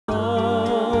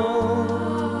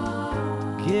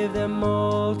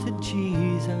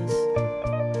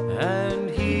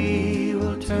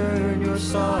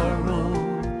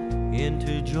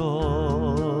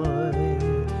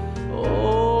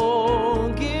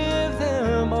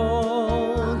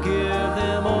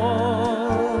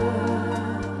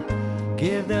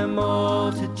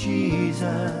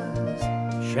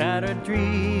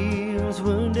dreams,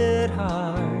 wounded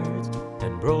hearts,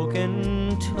 and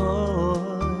broken toys.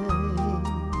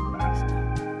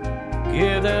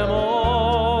 Give them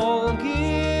all,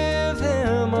 give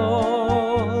them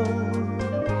all,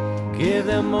 give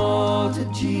them all to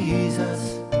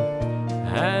Jesus,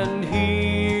 and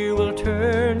He will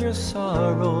turn your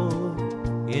sorrow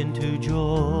into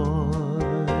joy.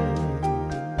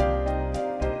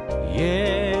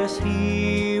 Yes,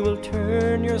 He will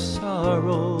turn your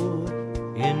sorrow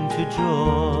into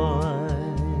joy.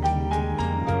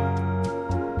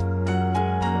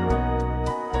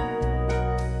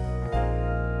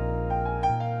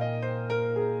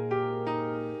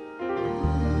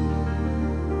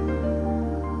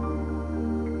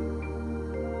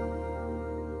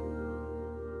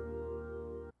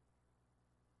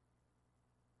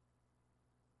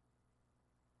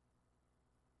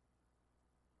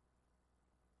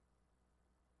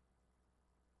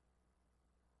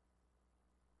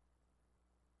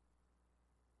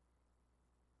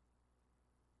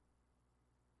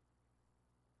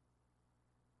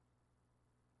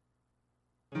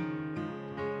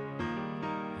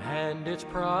 And it's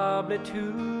probably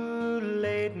too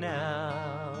late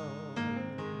now.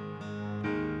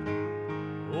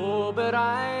 Oh, but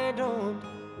I don't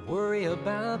worry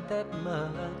about that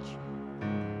much,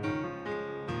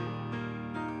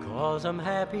 'cause I'm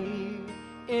happy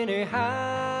anyhow.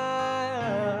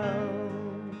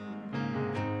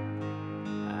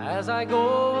 As I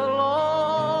go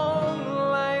along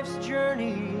life's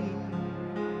journey,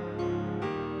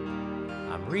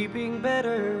 I'm reaping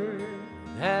better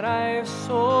that I've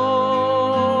sown.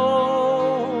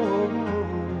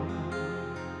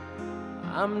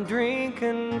 I'm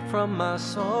drinking from my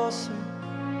saucer,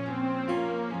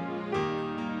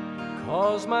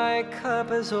 'cause my cup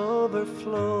has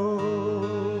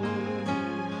overflowed.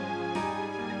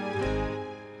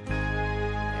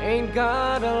 Ain't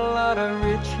got a lot of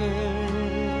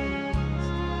riches,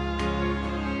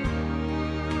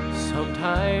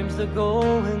 sometimes the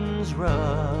going's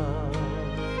rough,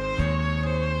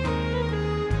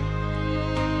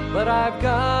 but I've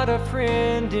got a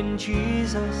friend in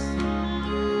Jesus,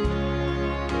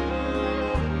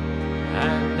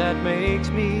 and that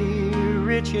makes me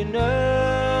rich enough.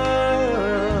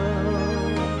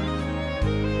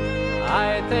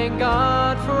 I thank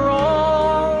God for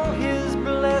all His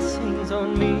blessings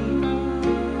on me,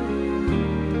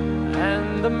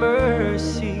 and the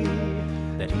mercy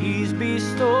that He's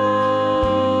bestowed.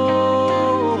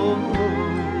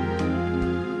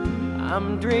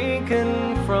 I'm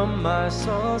drinking from my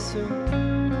saucer,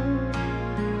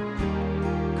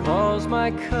 'cause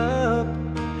my cup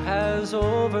has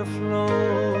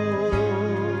overflowed.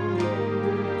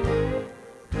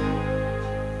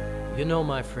 You know,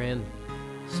 my friend,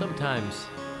 sometimes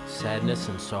sadness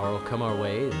and sorrow come our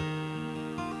way,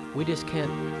 and we just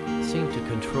can't seem to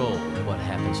control what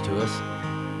happens to us.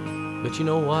 But you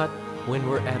know what? When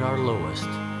we're at our lowest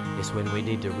is when we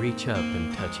need to reach up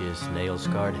and touch His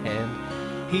nail-scarred hand.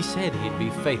 He said He'd be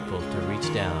faithful to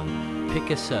reach down, pick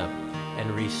us up,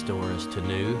 and restore us to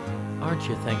new. Aren't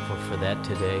you thankful for that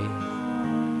today?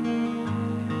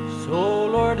 So,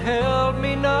 Lord, help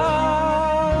me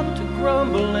not to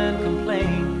grumble and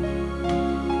complain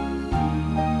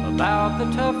about the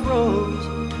tough roads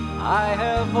I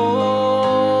have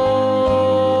home.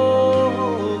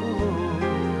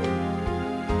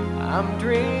 I'm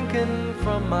drinking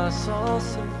from my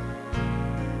saucer,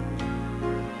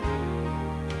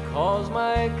 'cause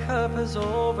my cup has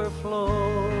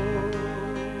overflowed.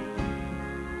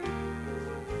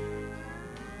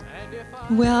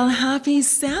 Well, happy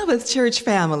Sabbath, church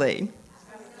family.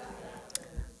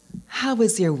 How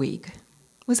was your week?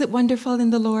 Was it wonderful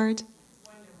in the Lord?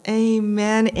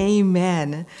 Amen,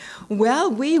 amen.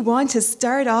 Well, we want to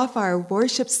start off our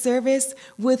worship service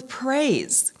with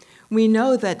praise. We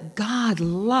know that God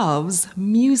loves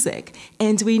music,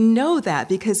 and we know that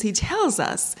because He tells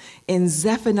us in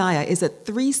Zephaniah, is it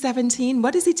 3:17?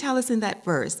 What does He tell us in that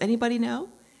verse? Anybody know?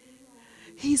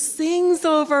 He sings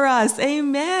over us.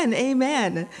 Amen,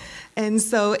 amen. And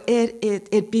so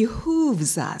it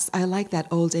behooves us. I like that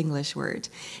old English word.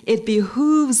 It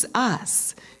behooves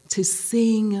us to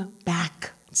sing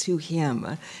back to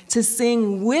Him, to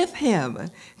sing with Him,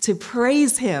 to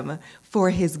praise Him for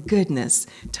His goodness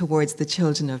towards the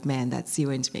children of man. That's you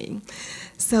and me.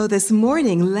 So this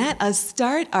morning, let us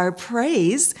start our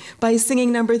praise by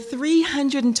singing number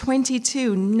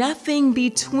 322, Nothing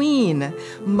Between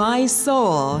My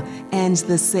Soul and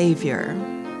the Savior.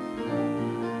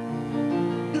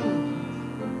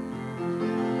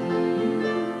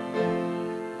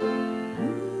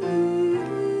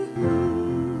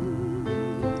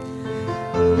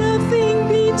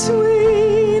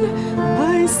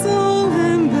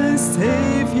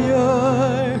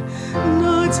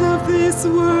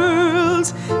 this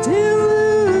world's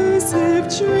delusive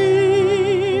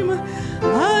dream.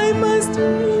 I must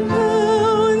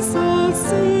renounce all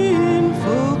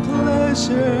sinful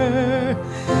pleasure.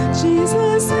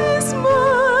 Jesus is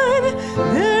mine,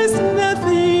 there's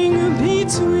nothing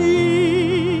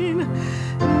between,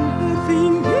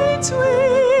 nothing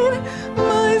between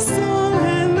my soul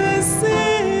and the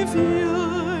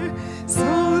Savior,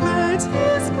 so that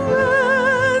his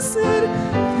blessed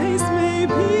face may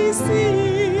be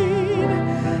seen,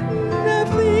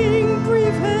 nothing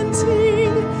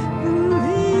preventing the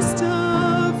least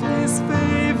of his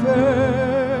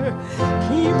favor.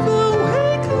 Keep the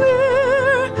way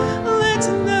clear, let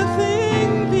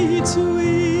nothing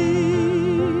between,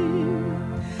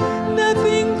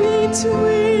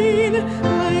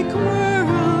 like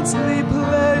worldly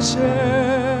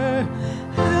pleasure.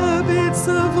 Habits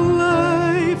of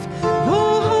life,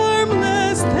 though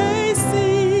harmless they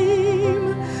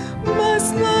seem,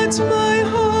 must not my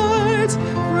heart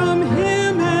from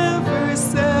him ever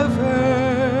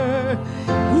sever.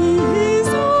 He is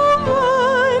all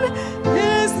mine,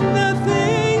 there's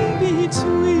nothing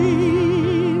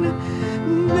between,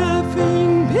 nothing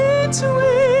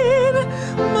between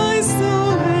my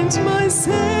soul and my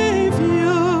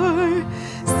Savior,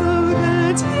 so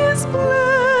that his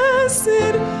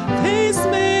blessed face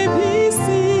may be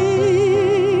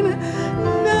seen,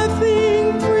 nothing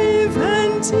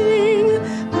preventing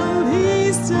the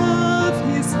least of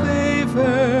his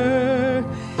favor.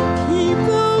 Keep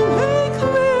the way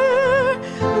clear,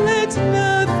 let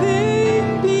nothing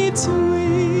between,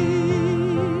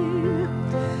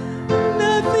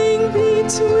 nothing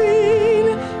between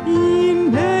in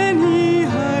many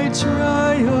hard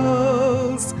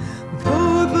trials,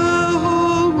 though the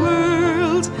whole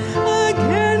world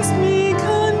against me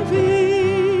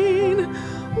convene,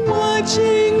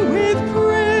 watching with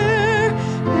prayer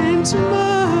and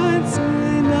much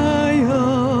denial,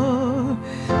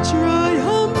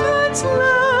 triumph at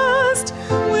last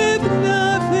with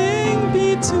nothing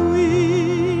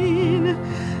between,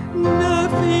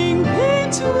 nothing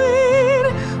between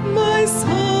my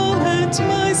soul and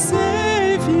my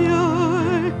Savior,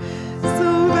 so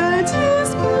that his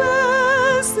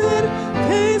blessed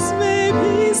face may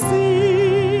be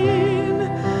seen,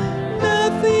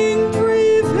 nothing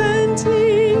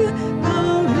preventing the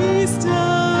least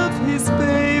of his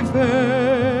favor.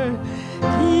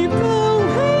 Keep the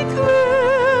way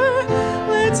clear,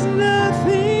 let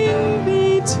nothing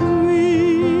between.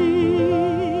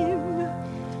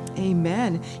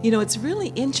 Amen. You know, it's really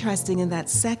interesting in that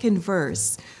second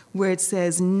verse where it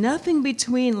says, nothing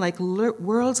between like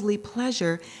worldly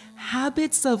pleasure,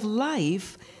 habits of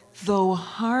life, though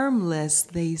harmless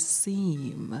they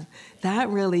seem. That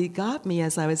really got me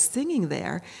as I was singing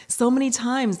there. So many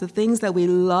times the things that we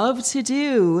love to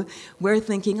do, we're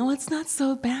thinking, oh, it's not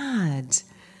so bad.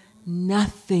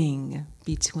 Nothing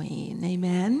between.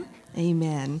 Amen?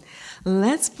 Amen.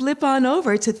 Let's flip on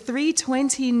over to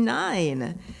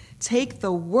 329. Take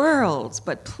the world,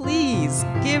 but please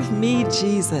give me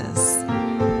Jesus.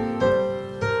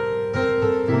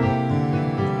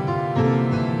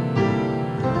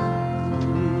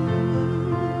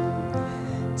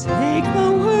 Take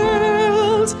the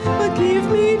world, but give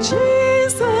me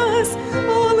Jesus.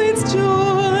 All its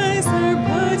joys are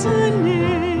but a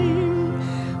name,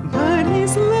 but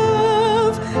his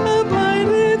love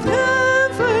abideth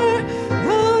ever,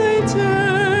 though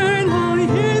eternal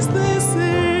years the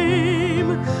same.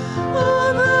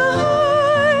 All the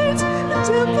height and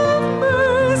depth of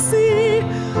mercy,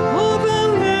 all the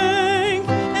length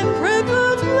and breadth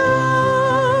of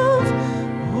love,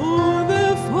 all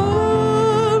the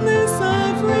fullness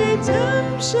of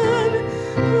redemption,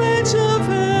 pledge of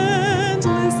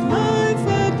endless life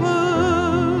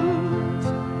above.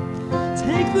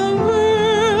 Take the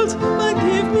world, but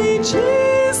give me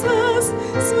Jesus,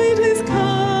 sweetest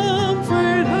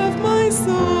comfort of my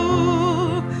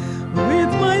soul.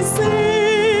 With my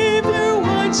Savior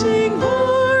watching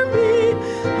o'er me,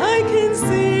 I can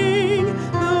sing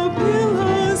though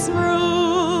billows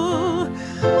roll.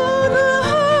 Oh, the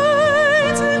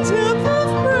height and depth of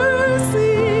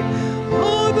mercy,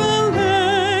 oh, the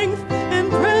length and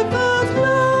breadth of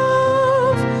love,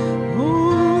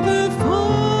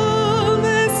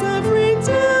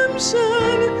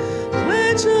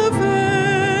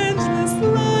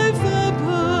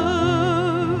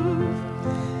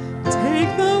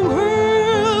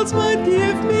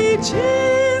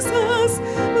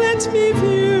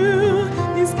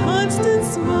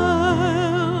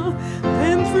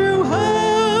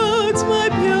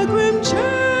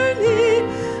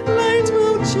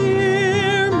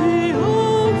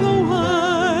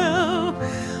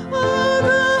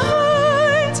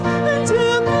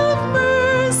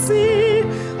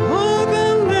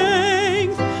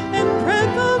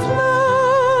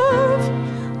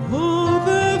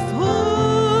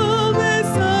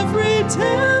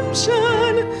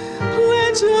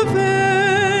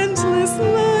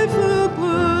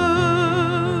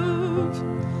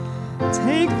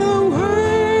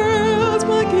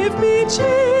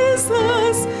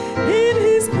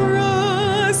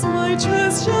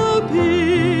 trust shall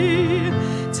be,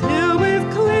 till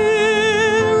with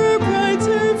clearer,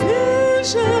 brighter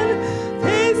vision,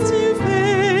 face to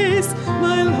face,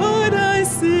 my Lord I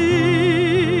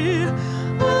see.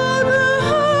 All the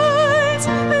height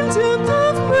and depth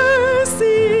of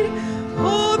mercy,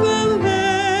 all the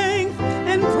length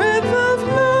and breadth of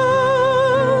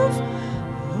love,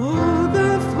 all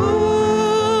the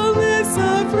fullness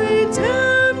of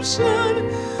redemption,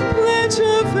 pledge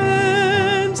of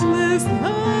endless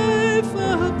life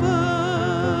above.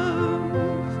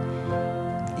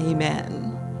 Amen.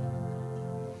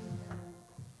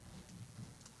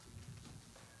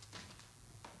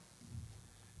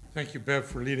 Thank you, Bev,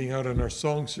 for leading out in our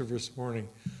song service this morning.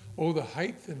 Oh, the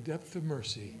height and depth of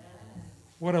mercy.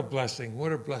 What a blessing we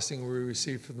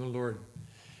receive from the Lord.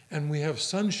 And we have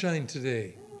sunshine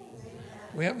today.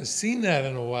 We haven't seen that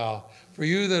in a while. For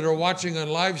you that are watching on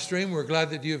live stream, we're glad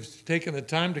that you've taken the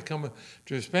time to come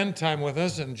to spend time with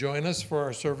us and join us for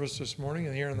our service this morning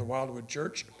and here in the Wildwood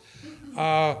Church.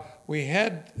 We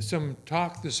had some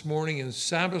talk this morning in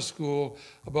Sabbath school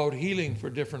about healing for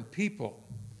different people.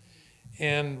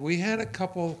 And we had a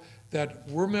couple that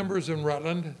were members in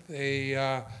Rutland. They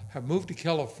have moved to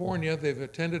California. They've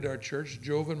attended our church,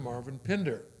 Jove and Marvin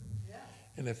Pinder. Yeah.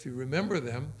 And if you remember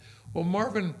them, well,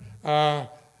 Marvin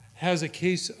has a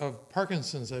case of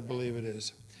Parkinson's, I believe it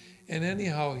is. And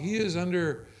anyhow, he is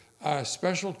under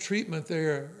special treatment they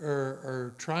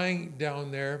are trying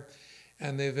down there,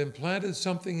 and they've implanted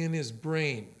something in his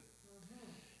brain.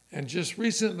 And just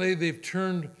recently, they've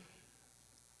turned,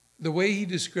 the way he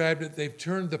described it, they've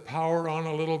turned the power on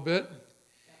a little bit.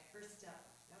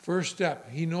 First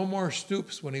step. He no more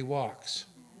stoops when he walks.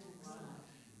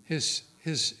 He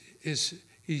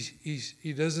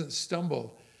doesn't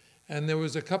stumble. And there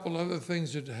was a couple other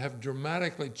things that have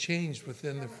dramatically changed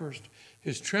within the first.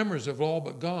 His tremors have all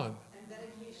but gone. And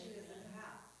medication is in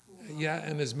half. Yeah,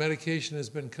 and his medication has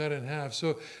been cut in half.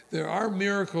 So there are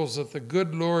miracles that the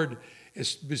good Lord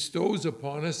bestows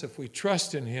upon us if we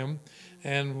trust in him.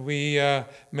 And we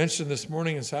mentioned this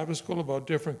morning in Sabbath school about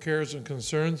different cares and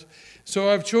concerns.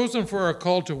 So I've chosen for our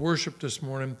call to worship this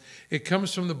morning, it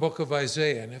comes from the book of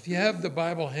Isaiah. And if you have the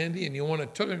Bible handy and you want to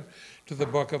turn to the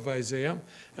book of Isaiah,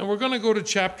 and we're going to go to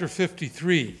chapter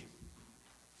 53.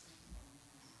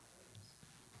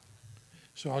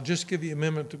 So I'll just give you a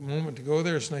moment to go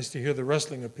there. It's nice to hear the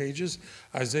rustling of pages.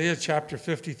 Isaiah chapter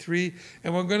 53,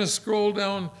 and we're going to scroll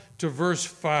down to verse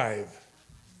 5.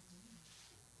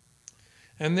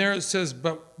 And there it says,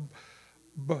 but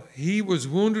he was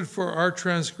wounded for our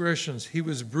transgressions. He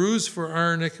was bruised for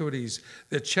our iniquities.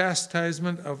 The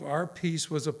chastisement of our peace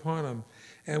was upon him.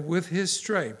 And with his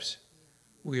stripes,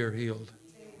 we are healed.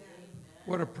 Amen.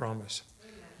 What a promise.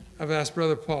 Amen. I've asked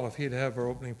Brother Paul if he'd have our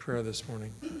opening prayer this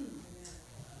morning.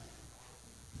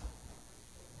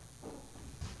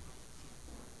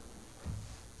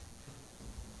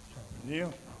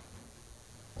 Neil.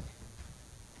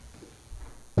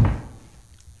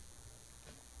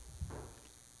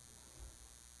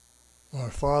 Our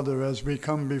Father, as we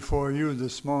come before you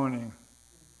this morning,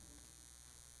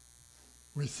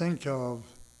 we think of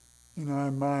in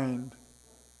our mind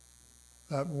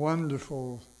that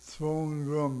wonderful throne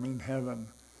room in heaven,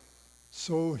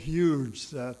 so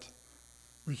huge that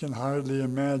we can hardly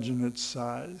imagine its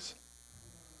size.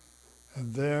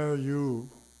 And there you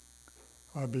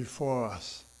are before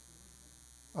us,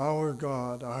 our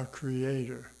God, our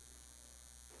Creator,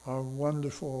 our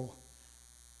wonderful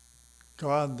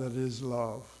God that is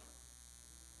love.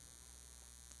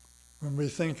 When we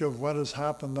think of what has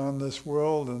happened on this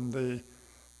world and the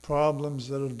problems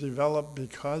that have developed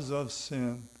because of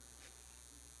sin,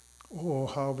 oh,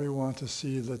 how we want to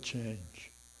see the change.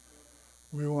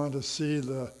 We want to see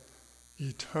the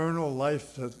eternal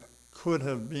life that could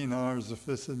have been ours if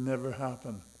this had never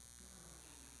happened.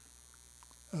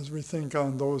 As we think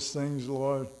on those things,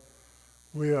 Lord,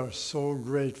 we are so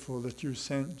grateful that you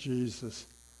sent Jesus.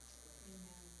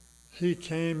 He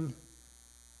came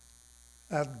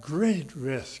at great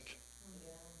risk.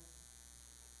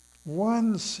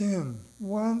 One sin,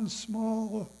 one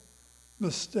small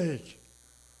mistake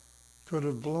could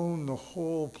have blown the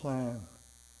whole plan.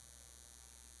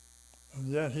 And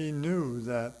yet he knew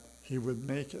that he would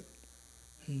make it.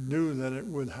 He knew that it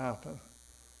would happen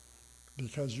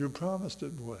because you promised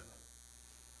it would.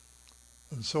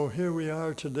 And so here we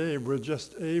are today. We're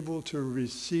just able to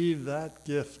receive that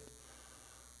gift.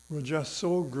 We're just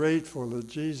so grateful that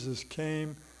Jesus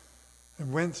came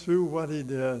and went through what he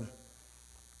did.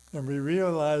 And we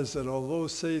realize that although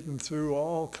Satan threw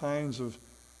all kinds of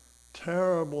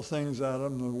terrible things at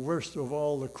him, the worst of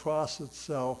all, the cross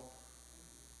itself,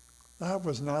 that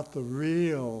was not the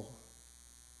real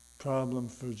problem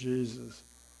for Jesus.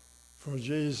 For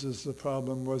Jesus, the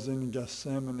problem was in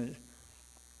Gethsemane,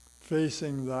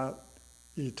 facing that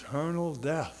eternal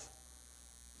death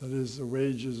that is the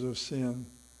wages of sin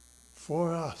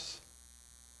for us,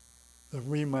 that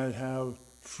we might have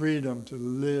freedom to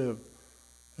live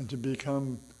and to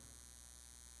become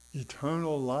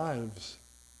eternal lives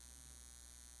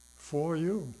for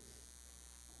you.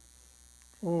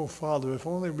 Oh, Father, if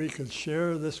only we could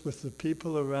share this with the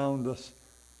people around us.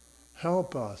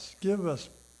 Help us, give us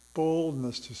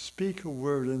boldness to speak a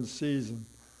word in season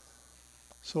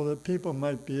so that people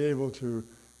might be able to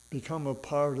become a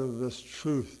part of this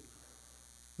truth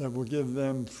that will give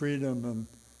them freedom and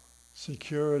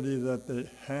security that they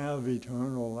have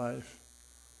eternal life.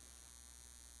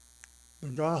 The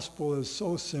gospel is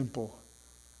so simple.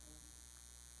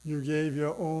 You gave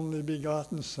your only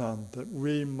begotten Son that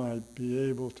we might be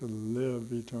able to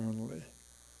live eternally.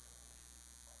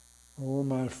 Oh,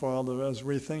 my Father, as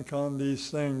we think on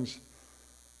these things,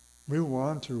 we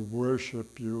want to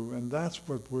worship you, and that's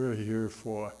what we're here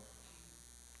for.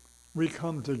 We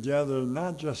come together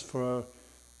not just for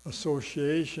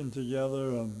association together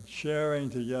and sharing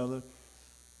together,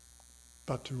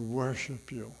 but to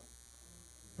worship you.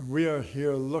 And we are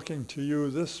here looking to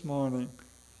you this morning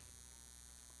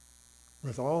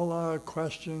with all our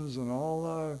questions and all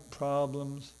our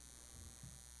problems,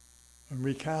 and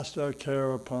we cast our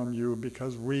care upon you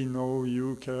because we know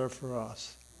you care for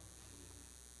us.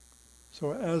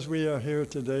 So as we are here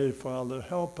today, Father,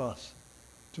 help us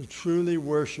to truly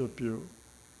worship you,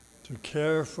 to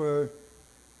care for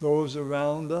those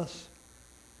around us,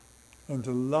 and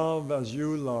to love as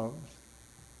you love.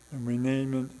 And we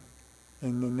name it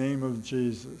in the name of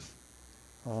Jesus.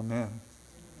 Amen.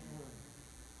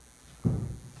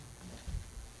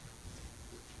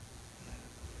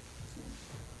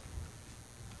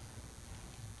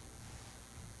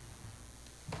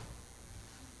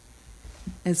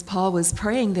 As Paul was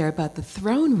praying there about the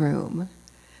throne room,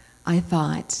 I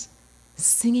thought,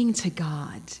 singing to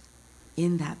God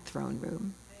in that throne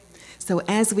room. So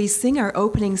as we sing our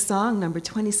opening song, number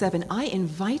 27, I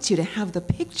invite you to have the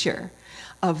picture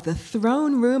of the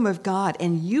throne room of God,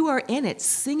 and you are in it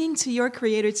singing to your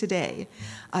Creator today.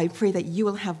 I pray that you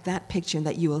will have that picture and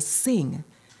that you will sing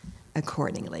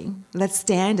accordingly. Let's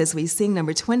stand as we sing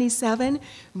number 27,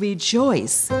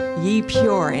 Rejoice, Ye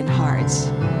Pure in Heart.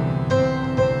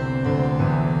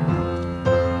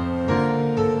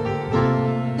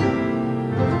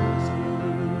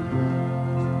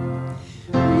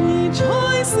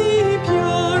 Rejoice,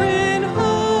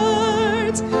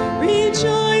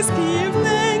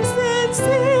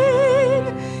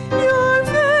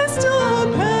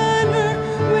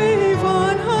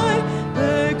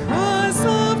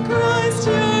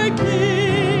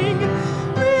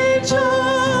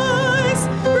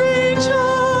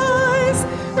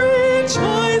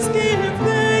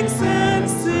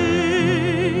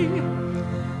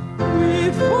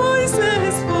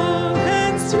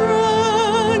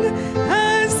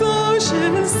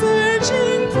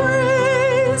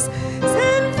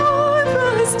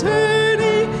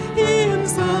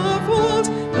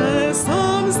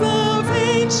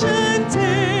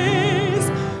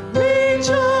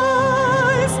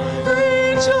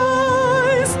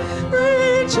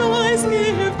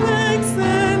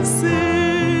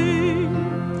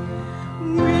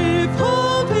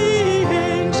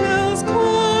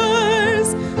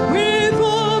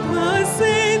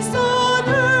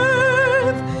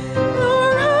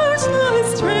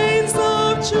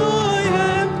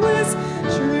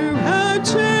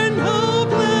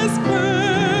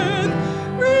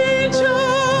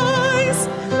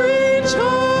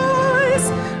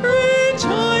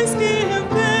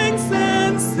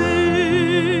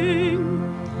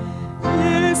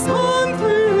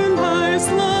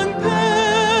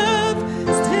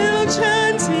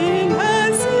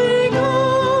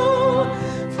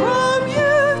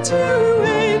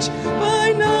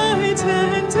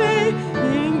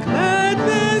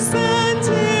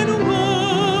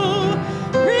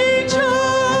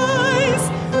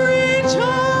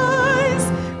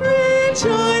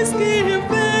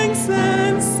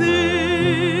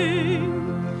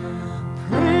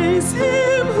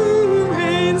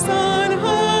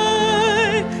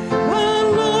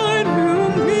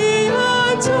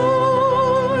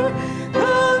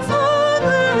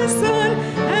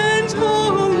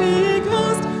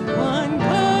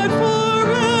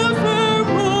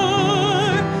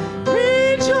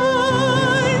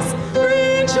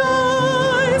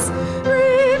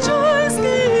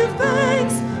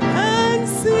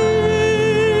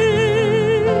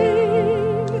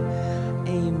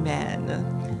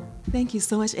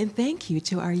 so much, and thank you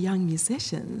to our young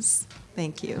musicians.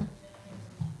 Thank you.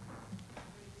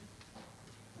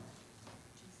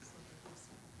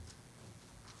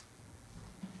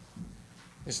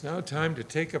 It's now time to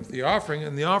take up the offering,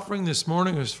 and the offering this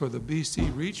morning is for the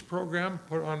BC Reach program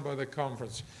put on by the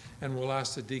conference, and we'll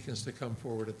ask the deacons to come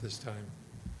forward at this time.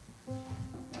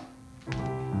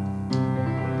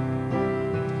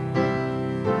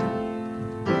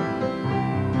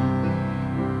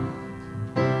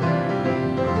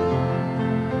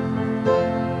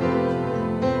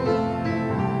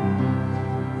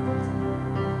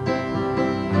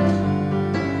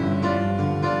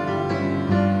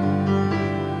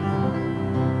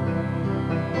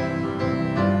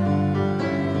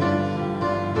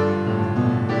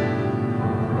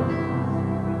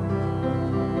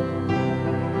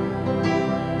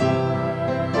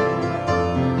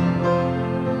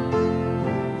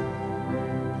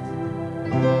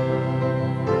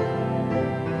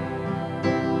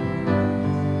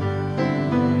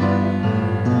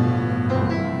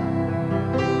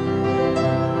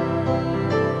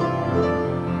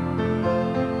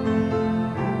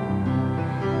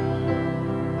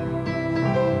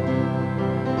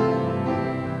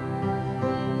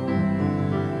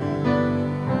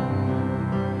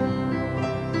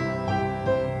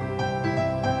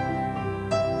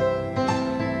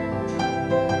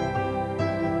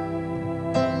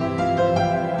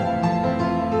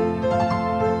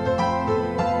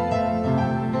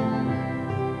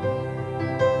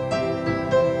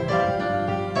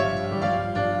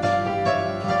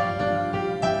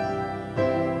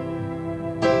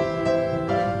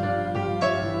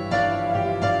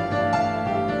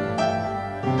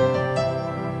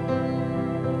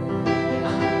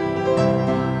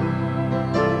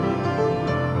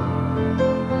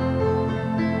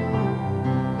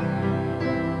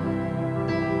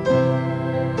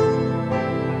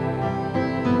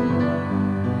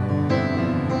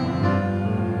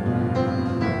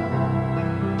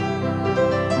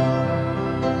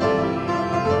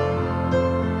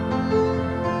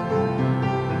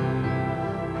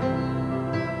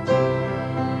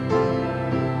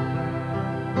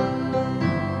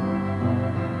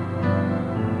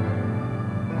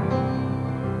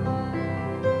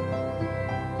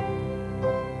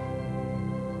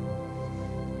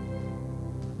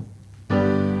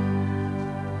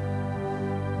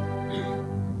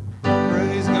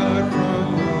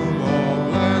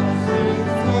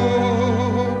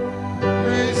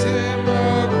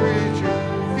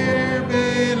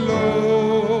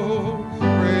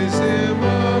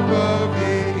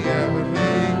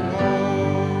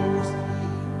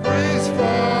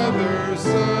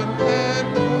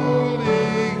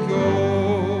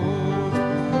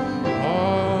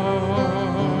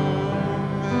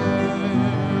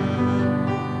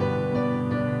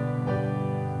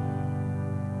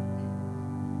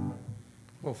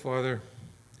 Oh, Father,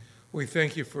 we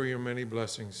thank you for your many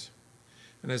blessings.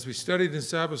 And as we studied in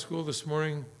Sabbath school this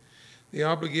morning, the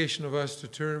obligation of us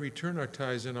to return our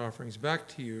tithes and offerings back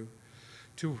to you,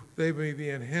 they may be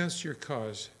enhanced your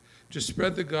cause, to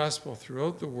spread the gospel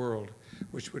throughout the world,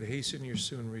 which would hasten your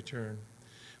soon return.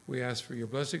 We ask for your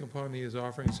blessing upon these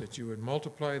offerings, that you would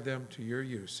multiply them to your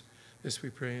use. This we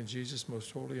pray in Jesus'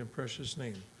 most holy and precious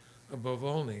name, above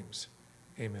all names.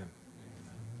 Amen.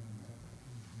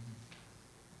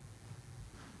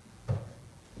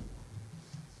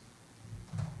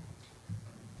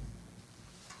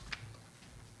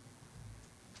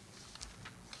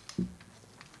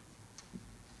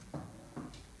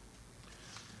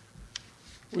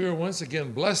 We are once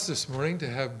again blessed this morning to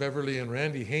have Beverly and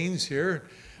Randy Haines here.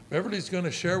 Beverly's going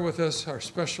to share with us our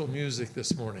special music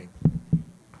this morning.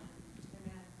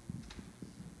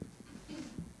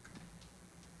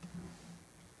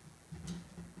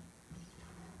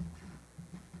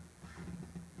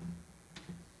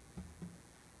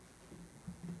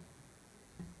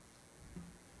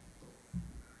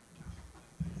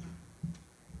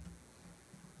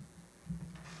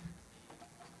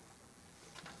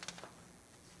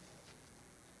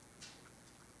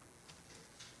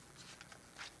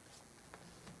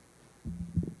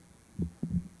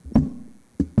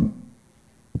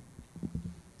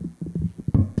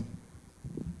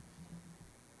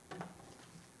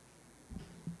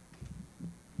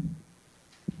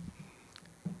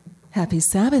 Happy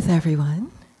Sabbath,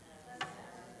 everyone.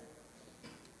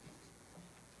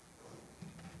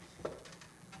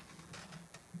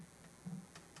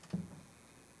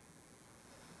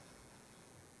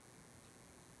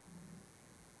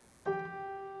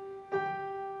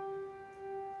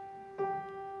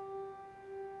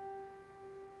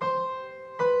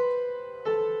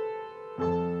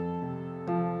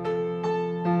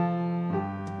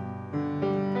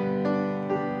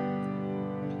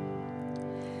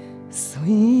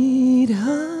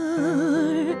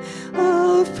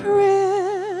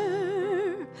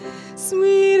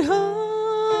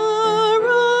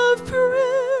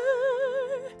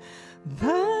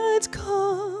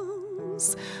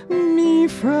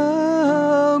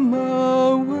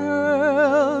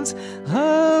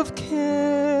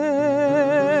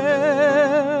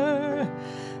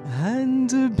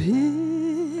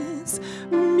 bids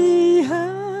me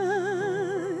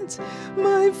at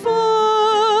my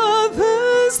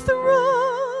Father's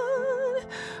throne,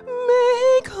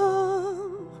 make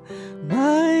all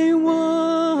my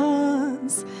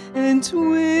wants and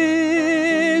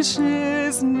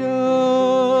wishes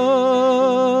known.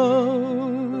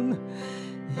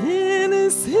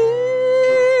 In seasons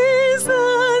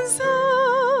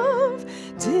of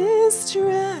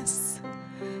distress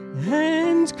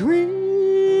and grief,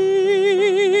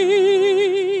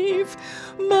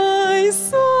 my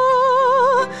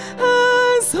soul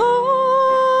has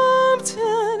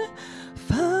often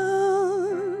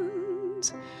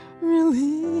found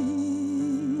relief,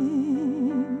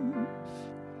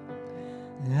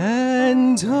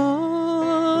 and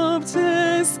oft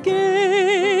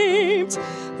escaped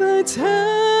the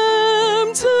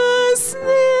tempter's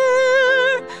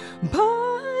snare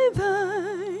by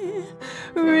thy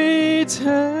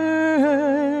return,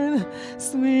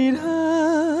 sweet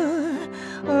hour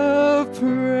of prayer.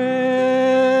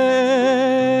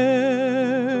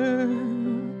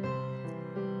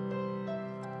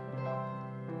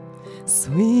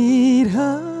 Sweet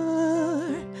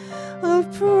hour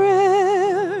of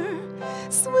prayer,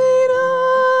 sweet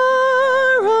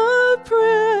hour of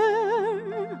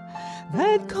prayer,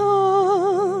 that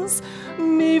calls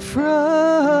me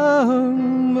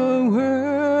from a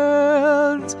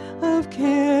world of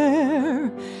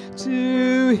care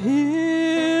to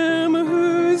Him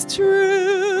whose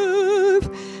truth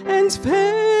and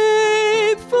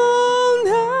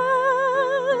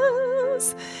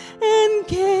faithfulness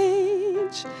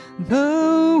engage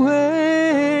the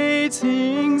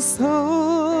waiting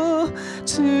soul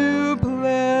to bless.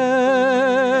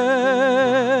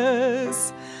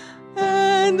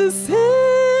 And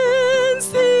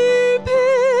since He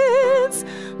bids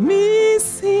me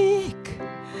seek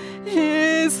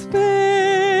His face,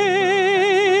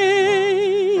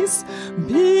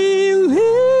 believe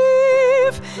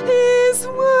His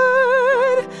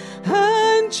word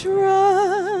and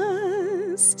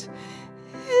trust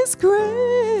His grace,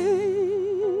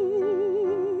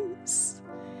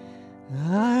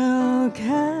 I'll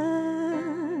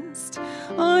cast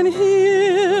on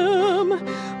Him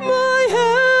my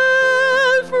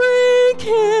every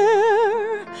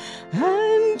care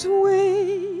and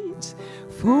wait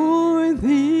for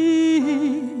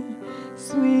Thee,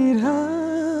 sweet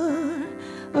hour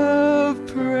of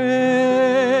prayer.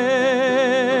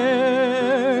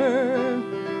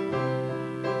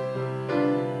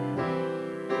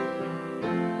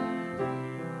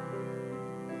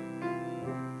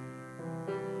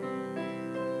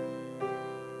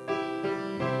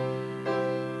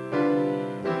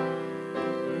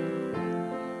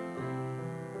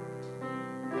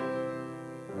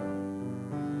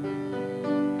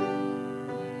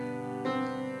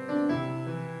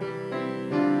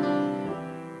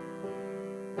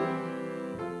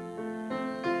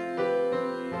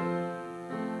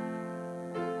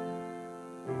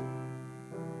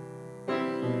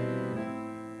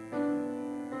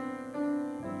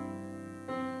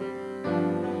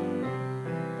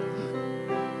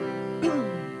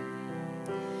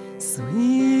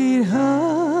 Sweet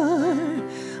hour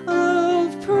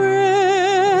of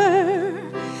prayer,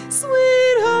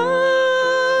 sweet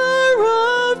hour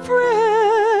of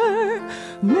prayer,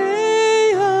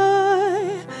 may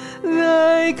I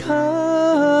thy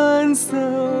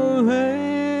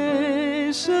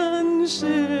consolation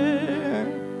share.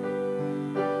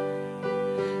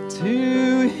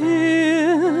 To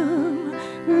Him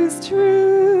whose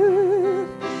truth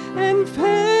and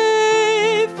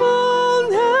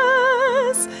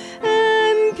faithfulness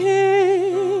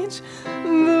engage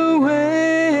the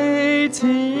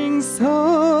waiting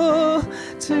soul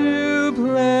to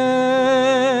bless.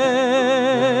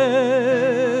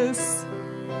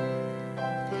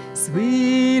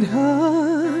 Sweet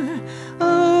hour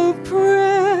of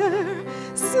prayer,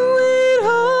 sweet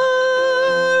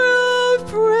hour of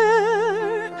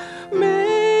prayer,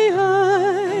 may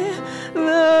I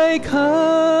thy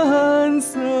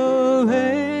consolation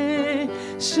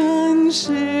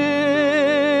share,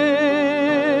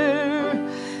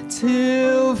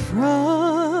 till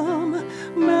from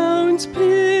Mount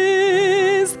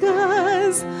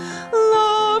Pisgah's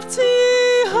lofty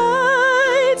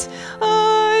height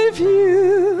I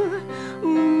view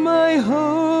my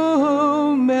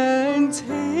home and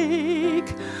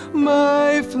take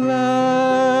my flight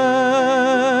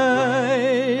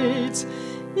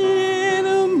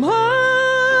in my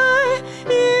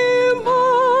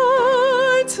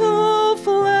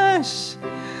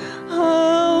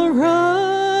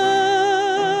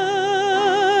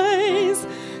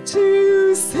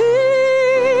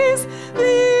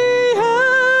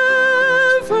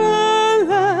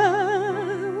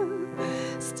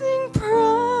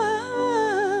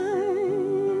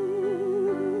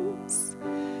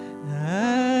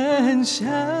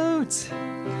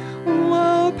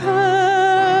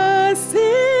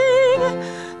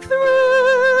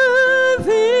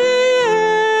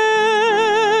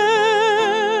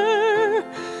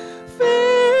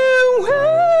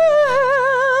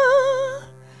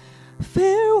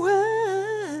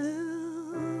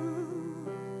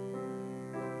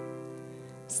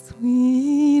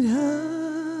Sweet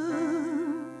hour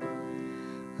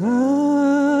of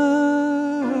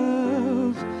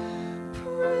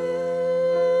prayer.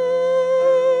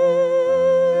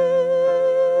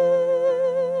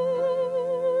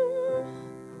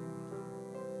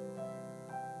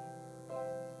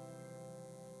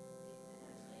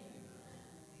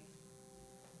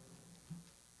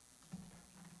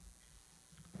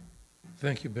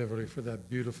 Thank you, Beverly, for that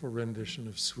beautiful rendition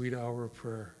of Sweet Hour of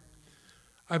Prayer.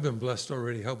 I've been blessed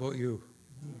already. How about you?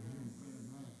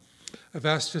 I've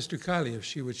asked Sister Kylie if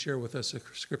she would share with us a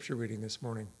scripture reading this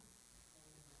morning.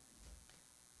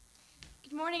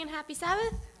 Good morning and happy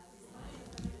Sabbath.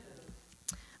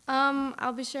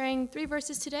 I'll be sharing 3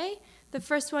 verses today. The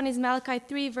first one is Malachi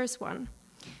 3, verse 1.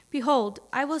 Behold,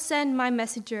 I will send my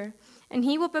messenger, and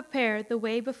he will prepare the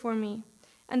way before me.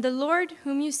 And the Lord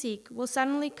whom you seek will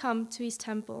suddenly come to his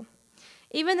temple.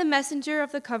 Even the messenger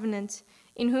of the covenant,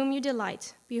 in whom you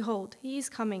delight, behold, he is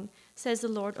coming, says the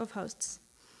Lord of hosts.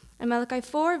 And Malachi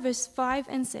 4, verse 5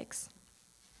 and 6.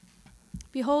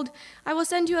 Behold, I will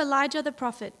send you Elijah the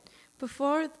prophet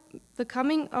before the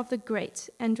coming of the great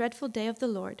and dreadful day of the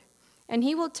Lord. And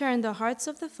he will turn the hearts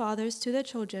of the fathers to their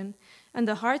children, and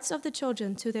the hearts of the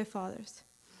children to their fathers,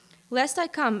 lest I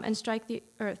come and strike the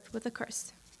earth with a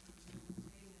curse.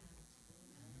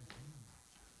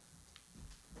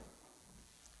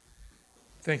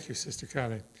 Thank you, Sister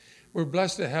Kylie. We're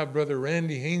blessed to have Brother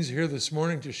Randy Haines here this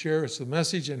morning to share us the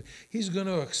message, and he's going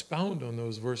to expound on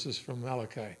those verses from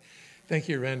Malachi. Thank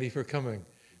you, Randy, for coming.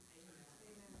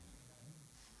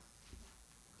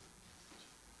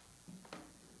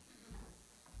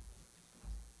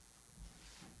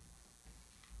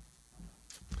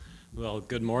 Well,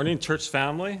 good morning, church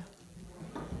family.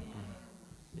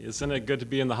 Isn't it good to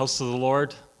be in the house of the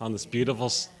Lord on this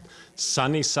beautiful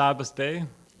sunny Sabbath day?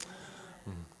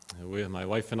 My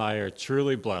wife and I are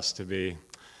truly blessed to be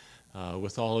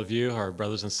with all of you, our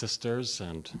brothers and sisters,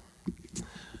 and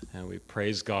we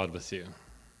praise God with you.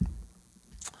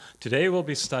 Today we'll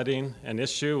be studying an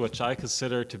issue which I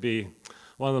consider to be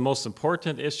one of the most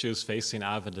important issues facing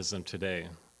Adventism today,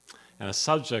 and a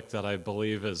subject that I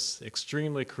believe is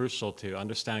extremely crucial to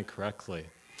understand correctly,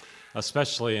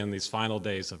 especially in these final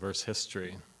days of Earth's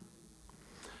history.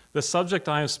 The subject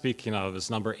I am speaking of is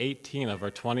number 18 of our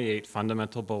 28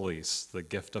 fundamental beliefs, the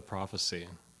gift of prophecy.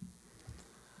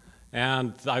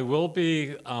 And I will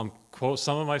be quote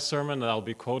some of my sermon. I'll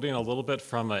be quoting a little bit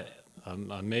from an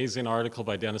amazing article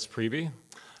by Dennis Priebe.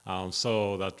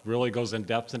 So that really goes in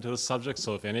depth into the subject.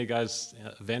 So if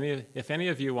any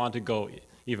of you want to go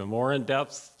even more in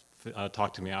depth,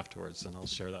 talk to me afterwards, and I'll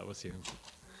share that with you.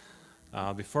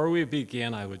 Before we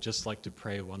begin, I would just like to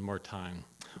pray one more time.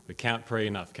 We can't pray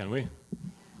enough, can we?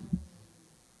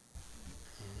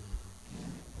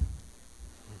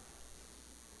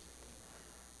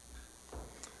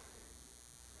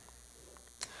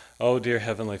 Oh, dear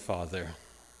Heavenly Father,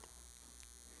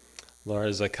 Lord,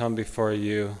 as I come before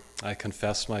you, I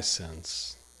confess my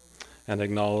sins and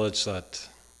acknowledge that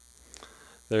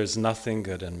there is nothing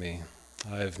good in me.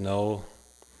 I have no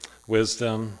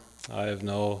wisdom, I have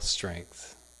no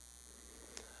strength.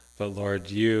 But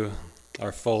Lord, you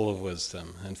are full of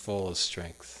wisdom and full of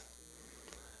strength.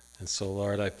 And so,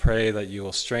 Lord, I pray that you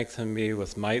will strengthen me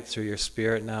with might through your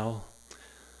Spirit now,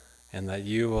 and that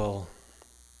you will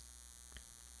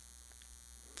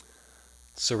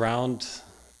surround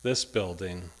this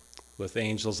building with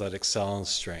angels that excel in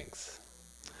strength,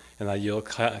 and that you'll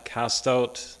cast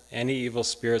out any evil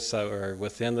spirits that are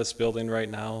within this building right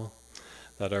now,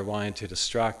 that are wanting to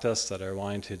distract us, that are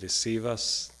wanting to deceive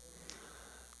us.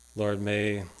 Lord,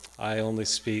 may I only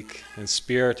speak in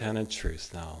spirit and in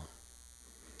truth now.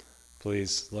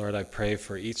 Please, Lord, I pray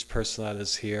for each person that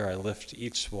is here. I lift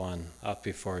each one up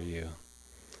before you.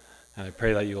 And I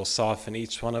pray that you will soften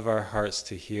each one of our hearts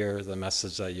to hear the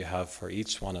message that you have for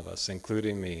each one of us,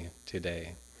 including me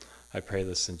today. I pray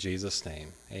this in Jesus'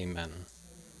 name. Amen.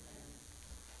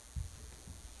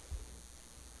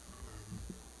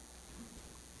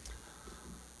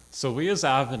 So we as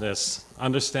Adventists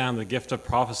understand the gift of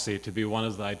prophecy to be one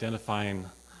of the identifying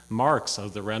marks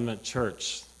of the remnant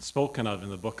church spoken of in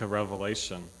the book of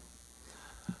Revelation.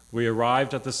 We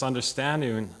arrived at this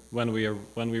understanding when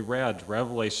we read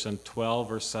Revelation 12,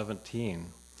 verse 17,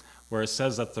 where it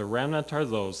says that the remnant are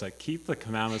those that keep the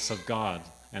commandments of God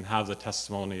and have the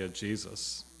testimony of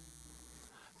Jesus.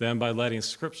 Then by letting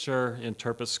Scripture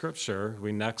interpret Scripture,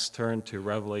 we next turn to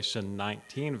Revelation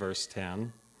 19, verse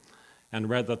 10, and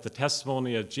read that the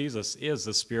testimony of Jesus is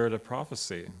the spirit of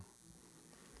prophecy.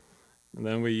 And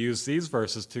then we use these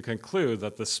verses to conclude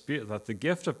that the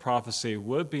gift of prophecy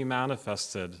would be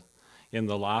manifested in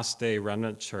the last day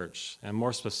remnant church, and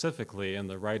more specifically in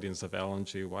the writings of Ellen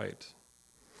G. White.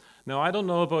 Now, I don't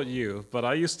know about you, but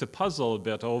I used to puzzle a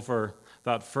bit over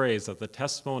that phrase that the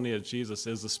testimony of Jesus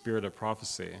is the spirit of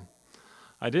prophecy.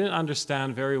 I didn't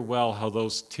understand very well how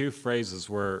those two phrases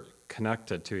were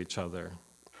connected to each other.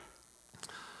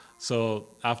 So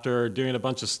after doing a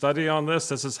bunch of study on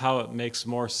this is how it makes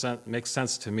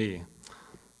sense to me.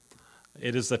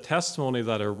 It is the testimony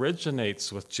that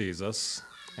originates with Jesus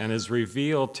and is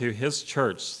revealed to his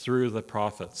church through the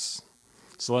prophets.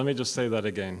 So let me just say that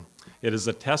again. It is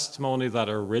a testimony that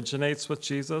originates with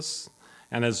Jesus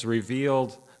and is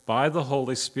revealed by the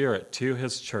Holy Spirit to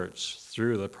his church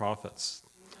through the prophets.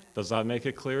 Does that make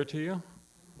it clear to you?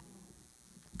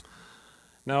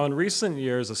 Now, in recent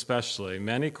years especially,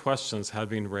 many questions have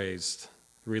been raised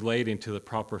relating to the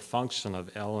proper function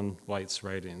of Ellen White's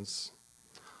writings.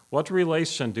 What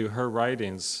relation do her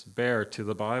writings bear to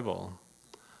the Bible?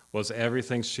 Was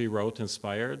everything she wrote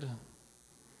inspired?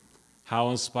 How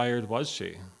inspired was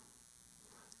she?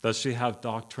 Does she have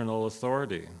doctrinal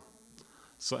authority?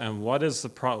 And what is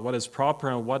proper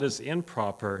and what is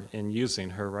improper in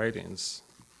using her writings?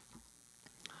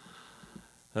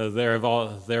 There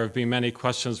have been many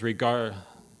questions regarding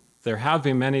the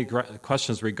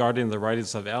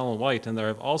writings of Ellen White, and there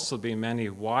have also been many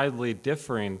widely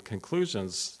differing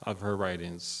conclusions of her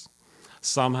writings.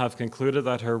 Some have concluded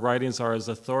that her writings are as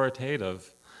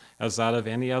authoritative as that of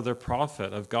any other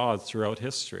prophet of God throughout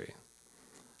history.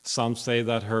 Some say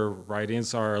that her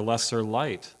writings are a lesser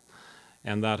light,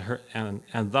 and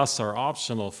thus are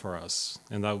optional for us,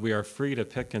 and that we are free to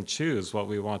pick and choose what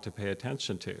we want to pay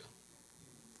attention to.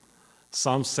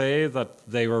 Some say that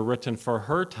they were written for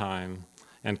her time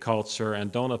and culture and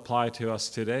don't apply to us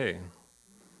today.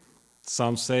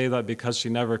 Some say that because she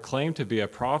never claimed to be a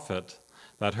prophet,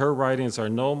 that her writings are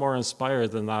no more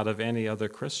inspired than that of any other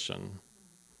Christian.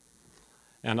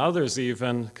 And others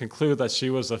even conclude that she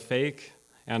was a fake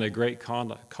and a great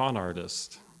con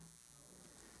artist.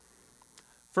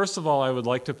 First of all, I would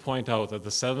like to point out that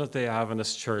the Seventh-day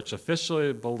Adventist Church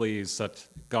officially believes that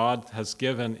God has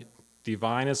given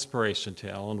divine inspiration to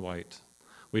Ellen White.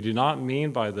 We do not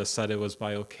mean by this that it was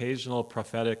by occasional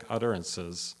prophetic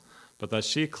utterances, but that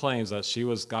she claims that she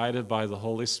was guided by the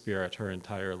Holy Spirit her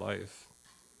entire life.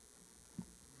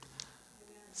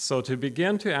 So to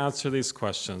begin to answer these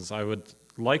questions, I would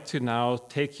like to now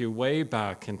take you way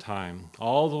back in time,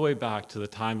 all the way back to the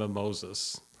time of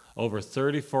Moses, over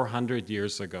 3,400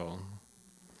 years ago.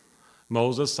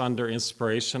 Moses, under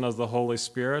inspiration of the Holy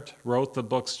Spirit, wrote the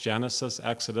books Genesis,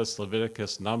 Exodus,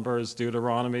 Leviticus, Numbers,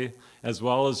 Deuteronomy, as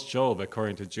well as Job,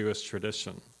 according to Jewish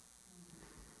tradition.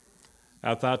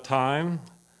 At that time,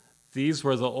 these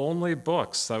were the only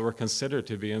books that were considered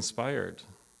to be inspired.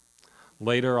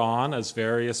 Later on, as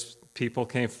various people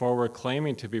came forward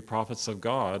claiming to be prophets of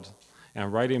God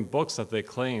and writing books that they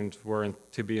claimed were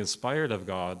to be inspired of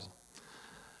God,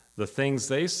 the things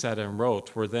they said and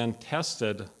wrote were then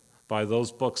tested by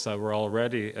those books that were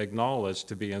already acknowledged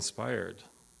to be inspired.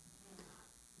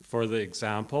 For the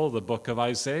example, the book of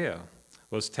Isaiah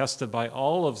was tested by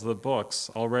all of the books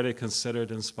already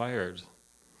considered inspired.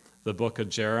 The book of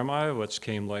Jeremiah, which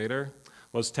came later,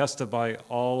 was tested by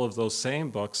all of those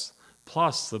same books,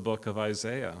 plus the book of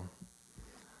Isaiah.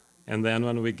 And then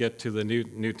when we get to the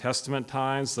New Testament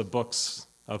times, the books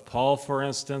of Paul, for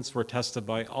instance, were tested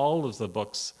by all of the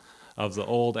books of the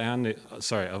Old and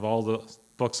of all the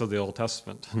books of the Old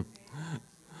Testament.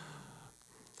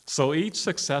 So each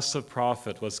successive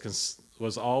prophet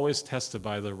was always tested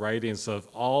by the writings of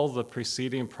all the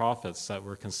preceding prophets that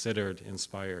were considered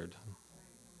inspired.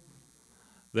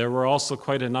 There were also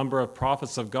quite a number of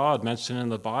prophets of God mentioned in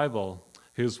the Bible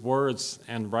whose words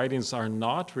and writings are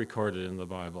not recorded in the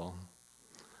Bible.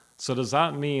 So does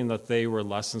that mean that they were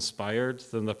less inspired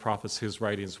than the prophets whose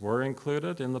writings were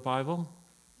included in the Bible?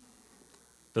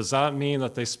 Does that mean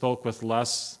that they spoke with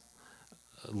less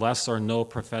or no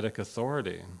prophetic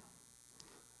authority?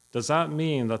 Does that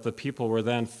mean that the people were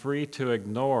then free to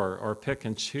ignore or pick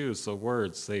and choose the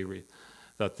words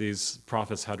that these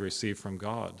prophets had received from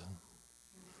God?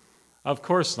 Of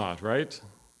course not, right?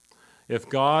 If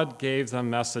God gave them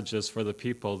messages for the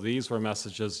people, these were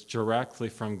messages directly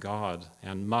from God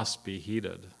and must be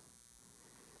heeded.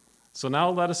 So now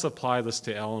let us apply this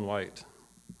to Ellen White.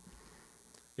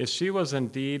 If she was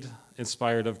indeed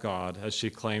inspired of God, as she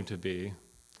claimed to be,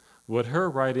 would her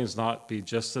writings not be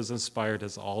just as inspired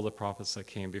as all the prophets that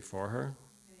came before her?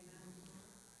 Amen.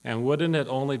 And wouldn't it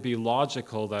only be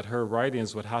logical that her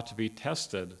writings would have to be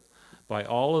tested by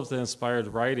all of the inspired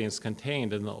writings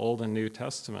contained in the Old and New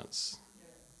Testaments?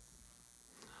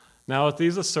 Now, with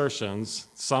these assertions,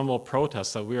 some will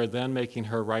protest that we are then making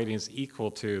her writings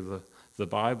equal to the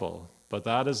Bible, but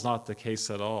that is not the case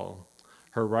at all.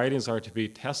 Her writings are to be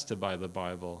tested by the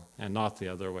Bible and not the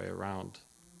other way around.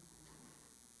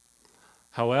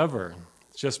 However,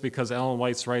 just because Ellen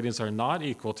White's writings are not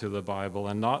equal to the Bible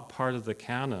and not part of the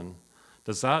canon,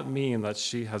 does that mean that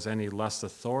she has any less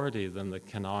authority than the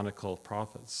canonical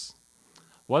prophets?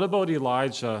 What about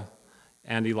Elijah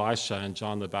and Elisha and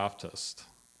John the Baptist?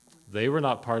 They were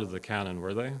not part of the canon,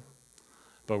 were they?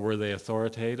 But were they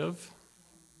authoritative?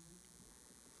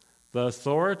 The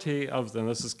authority of, and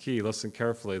this is key, listen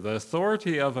carefully, the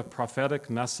authority of a prophetic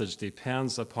message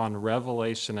depends upon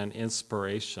revelation and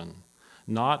inspiration,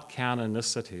 not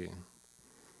canonicity.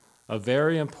 A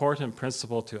very important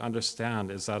principle to understand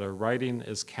is that a writing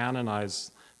is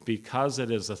canonized because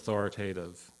it is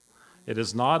authoritative. It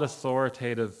is not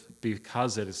authoritative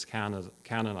because it is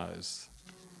canonized.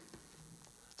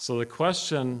 So the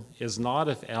question is not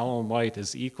if Ellen White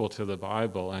is equal to the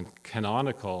Bible and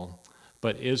canonical,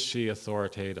 but is she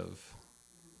authoritative?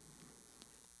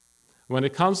 When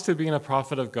it comes to being a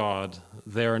prophet of God,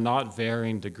 there are not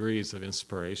varying degrees of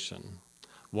inspiration.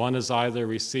 One is either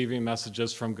receiving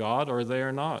messages from God or they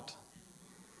are not.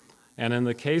 And in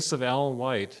the case of Ellen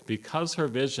White, because her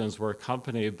visions were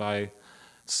accompanied by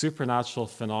supernatural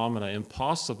phenomena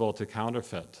impossible to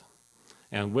counterfeit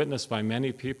and witnessed by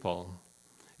many people,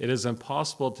 it is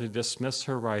impossible to dismiss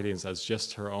her writings as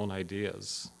just her own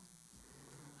ideas.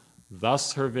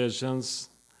 Thus, her visions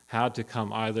had to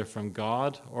come either from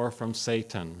God or from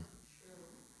Satan.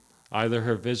 Either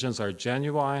her visions are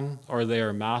genuine or they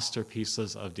are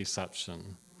masterpieces of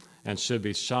deception and should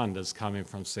be shunned as coming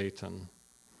from Satan.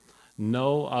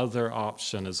 No other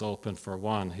option is open for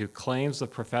one who claims the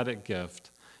prophetic gift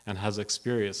and has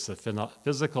experienced the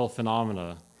physical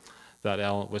phenomena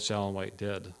which Ellen White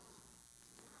did.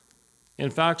 In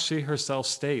fact, she herself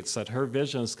states that her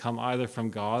visions come either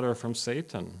from God or from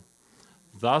Satan.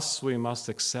 Thus, we must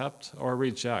accept or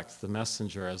reject the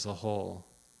messenger as a whole.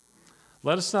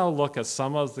 Let us now look at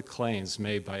some of the claims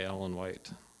made by Ellen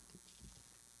White.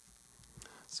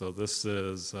 So this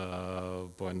is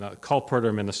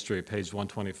Colporteur Ministry, page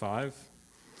 125.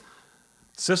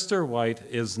 Sister White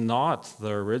is not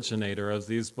the originator of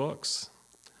these books.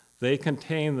 They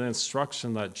contain the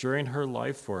instruction that during her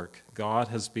life work, God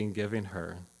has been giving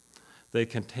her. They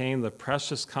contain the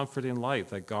precious comforting light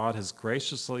that God has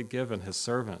graciously given his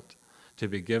servant to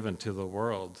be given to the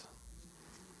world.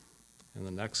 In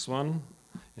the next one,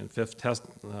 in Fifth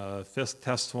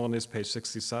Testimonies, page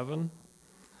 67,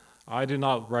 I do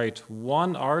not write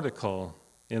one article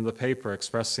in the paper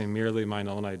expressing merely mine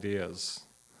own ideas.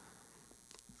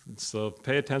 So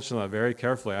pay attention to that very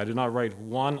carefully. I do not write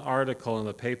one article in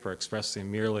the paper expressing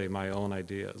merely my own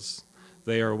ideas.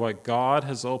 They are what God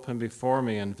has opened before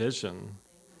me in vision,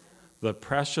 the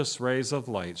precious rays of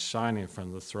light shining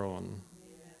from the throne.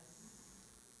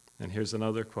 And here's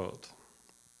another quote.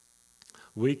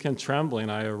 Weak and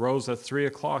trembling, I arose at 3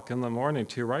 o'clock in the morning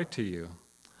to write to you.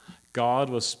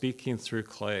 God was speaking through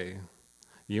clay.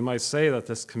 You might say that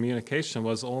this communication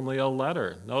was only a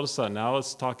letter. Notice that now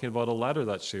it's talking about a letter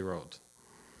that she wrote.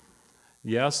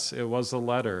 Yes, it was a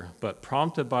letter, but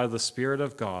prompted by the Spirit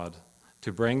of God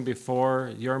to bring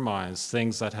before your minds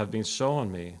things that have been shown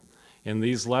me. In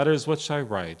these letters which I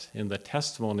write, in the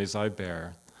testimonies I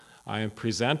bear, I am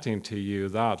presenting to you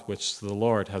that which the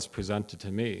Lord has presented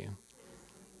to me.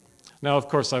 Now, of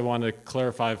course, I want to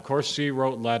clarify, of course, she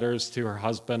wrote letters to her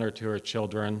husband or to her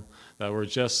children that were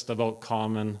just about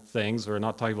common things. We're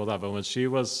not talking about that, but when she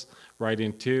was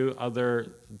writing to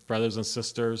other brothers and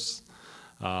sisters,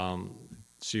 they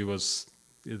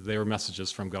were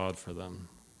messages from God for them.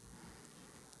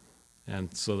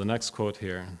 And so the next quote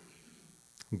here,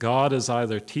 God is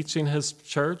either teaching his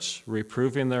church,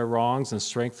 reproving their wrongs and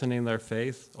strengthening their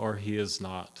faith, or he is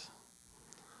not.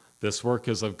 This work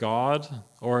is of God,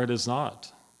 or it is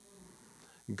not.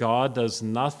 God does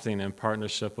nothing in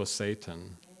partnership with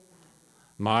Satan.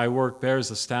 My work bears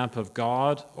the stamp of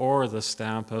God or the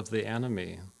stamp of the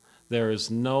enemy. There is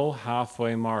no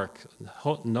halfway work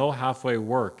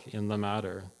in the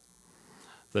matter.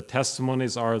 The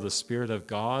testimonies are the Spirit of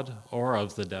God or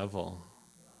of the devil.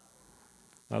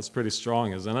 That's pretty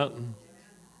strong, isn't it?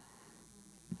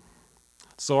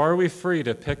 So are we free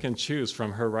to pick and choose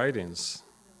from her writings?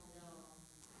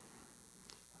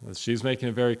 She's making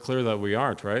it very clear that we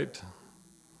aren't, right?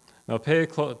 Now pay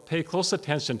close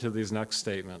attention to these next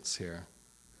statements here.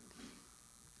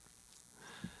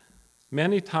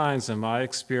 Many times in my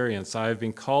experience, I have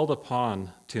been called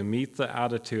upon to meet the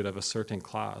attitude of a certain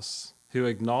class, who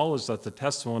acknowledged that the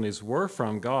testimonies were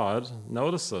from God,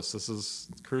 notice this is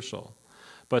crucial,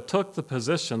 but took the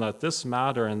position that this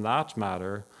matter and that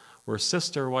matter were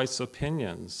Sister White's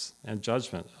opinion and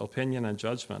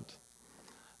judgment.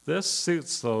 This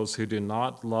suits those who do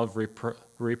not love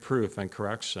reproof and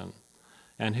correction,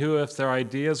 and who, if their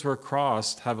ideas were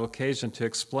crossed, have occasion to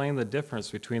explain the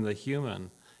difference between the human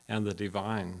and the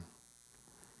divine.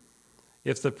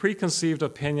 If the preconceived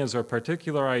opinions or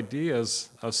particular ideas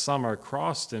of some are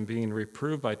crossed in being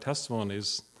reproved by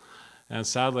testimonies, and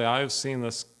sadly I've seen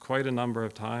this quite a number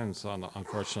of times,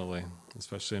 unfortunately,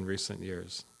 especially in recent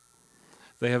years,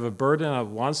 they have a burden at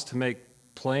once to make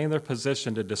plain their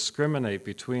position to discriminate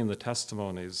between the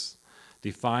testimonies,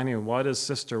 defining what is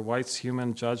Sister White's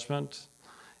human judgment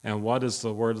and what is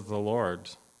the word of the Lord.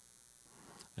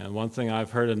 And one thing I've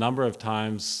heard a number of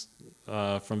times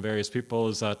from various people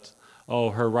is that, oh,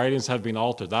 her writings have been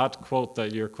altered. That quote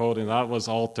that you're quoting, that was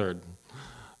altered.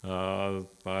 I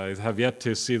have yet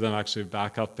to see them actually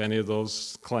back up any of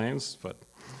those claims, but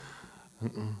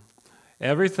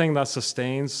everything that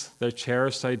sustains their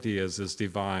cherished ideas is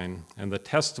divine, and the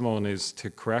testimonies to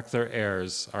correct their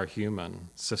errors are human,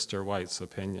 Sister White's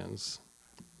opinions.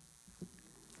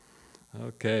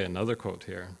 Okay, another quote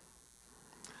here.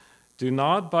 Do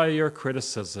not by your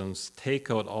criticisms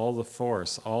take out all the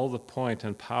force, all the point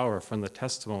and power from the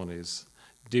testimonies.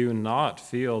 Do not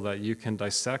feel that you can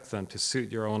dissect them to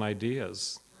suit your own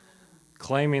ideas,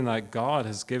 claiming that God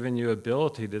has given you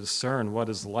ability to discern what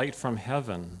is light from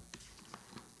heaven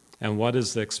and what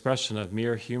is the expression of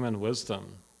mere human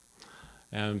wisdom.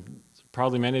 And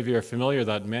probably many of you are familiar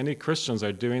that many Christians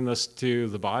are doing this to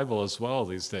the Bible as well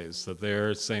these days, that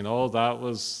they're saying, oh, that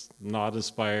was not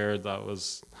inspired, that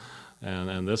was,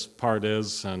 and this part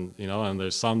is, and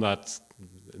there's some that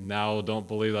now don't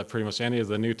believe that pretty much any of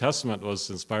the New Testament was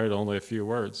inspired, only a few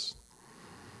words.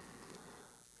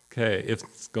 Okay,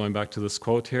 going back to this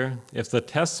quote here, if the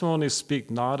testimonies speak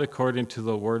not according to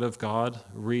the word of God,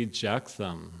 reject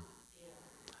them.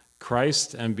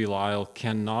 Christ and Belial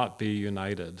cannot be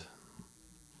united.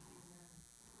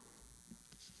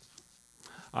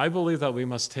 I believe that we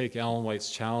must take Ellen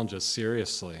White's challenges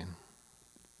seriously.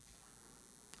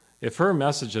 If her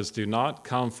messages do not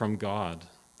come from God,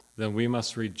 then we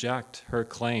must reject her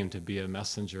claim to be a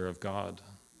messenger of God.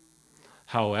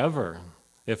 However,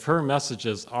 if her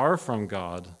messages are from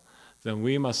God, then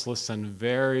we must listen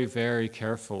very, very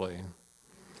carefully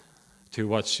to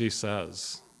what she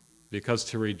says, because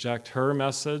to reject her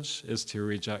message is to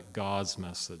reject God's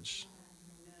message.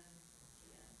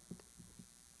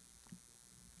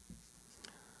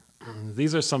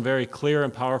 These are some very clear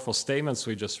and powerful statements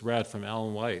we just read from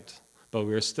Ellen White, but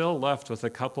we are still left with a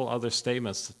couple other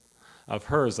statements of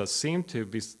hers that seem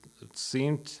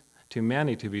to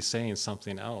many to be saying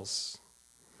something else.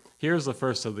 Here's the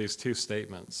first of these two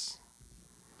statements.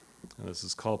 And this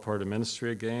is Colporteur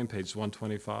Ministry again, page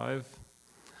 125.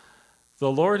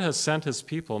 The Lord has sent his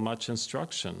people much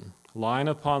instruction, line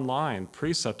upon line,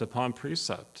 precept upon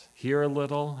precept, here a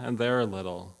little and there a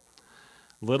little.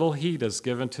 Little heed is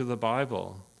given to the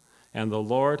Bible, and the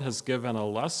Lord has given a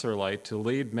lesser light to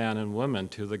lead men and women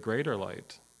to the greater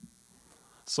light.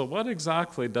 So what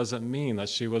exactly does it mean that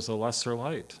she was a lesser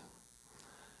light?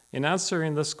 In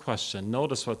answering this question,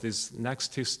 notice what these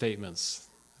next two statements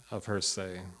of hers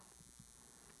say.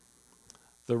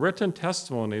 The written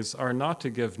testimonies are not to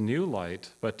give new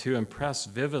light, but to impress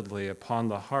vividly upon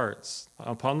the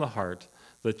heart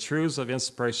the truths of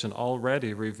inspiration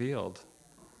already revealed.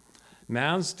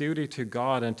 Man's duty to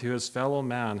God and to his fellow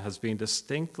man has been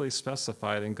distinctly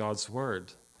specified in God's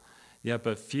word, yet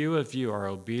but few of you are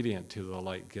obedient to the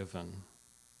light given.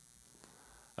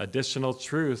 Additional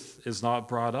truth is not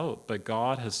brought out, but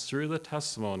God has, through the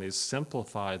testimonies,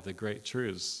 simplified the great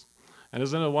truths. And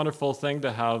isn't it a wonderful thing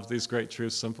to have these great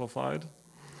truths simplified?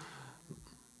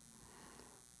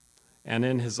 And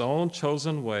in his own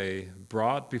chosen way,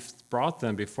 brought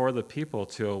them before the people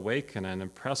to awaken and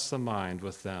impress the mind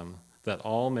with them, that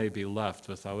all may be left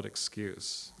without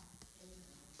excuse.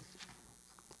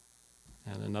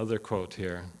 And another quote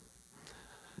here.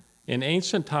 In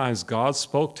ancient times, God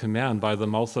spoke to men by the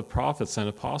mouth of prophets and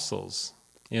apostles.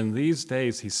 In these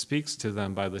days, he speaks to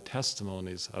them by the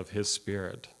testimonies of his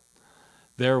Spirit.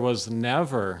 There was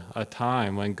never a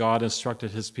time when God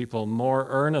instructed his people more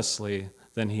earnestly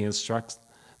than he instructs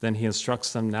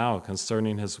them now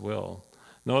concerning his will.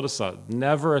 Notice that.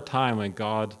 Never a time when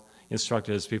God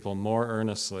instructed his people more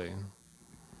earnestly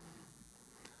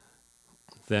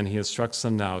than he instructs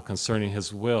them now concerning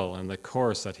his will and the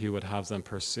course that he would have them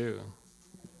pursue.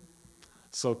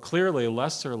 So clearly,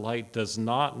 lesser light does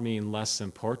not mean less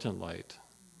important light,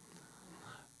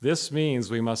 This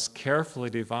means we must carefully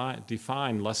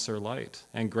define lesser light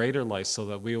and greater light so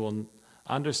that we will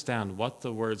understand what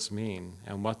the words mean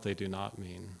and what they do not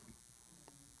mean.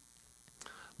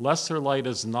 Lesser light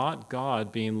is not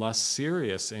God being less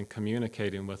serious in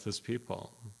communicating with his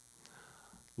people.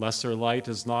 Lesser light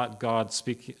is not God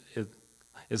speaking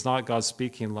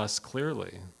less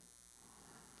clearly.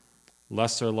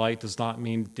 Lesser light does not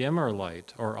mean dimmer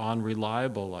light or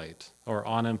unreliable light or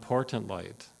unimportant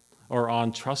light or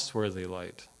untrustworthy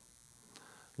light.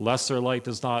 Lesser light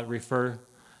does not refer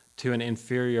to an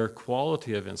inferior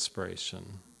quality of inspiration.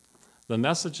 The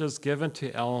messages given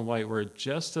to Ellen White were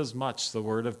just as much the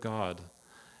Word of God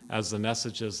as the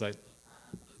messages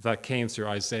that came through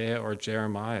Isaiah or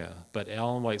Jeremiah, but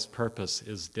Ellen White's purpose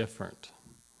is different.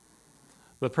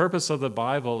 The purpose of the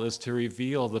Bible is to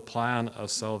reveal the plan of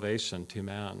salvation to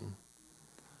man.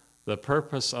 The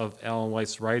purpose of Ellen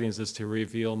White's writings is to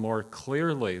reveal more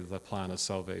clearly the plan of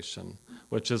salvation,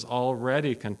 which is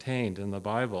already contained in the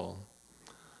Bible.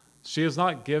 She is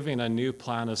not giving a new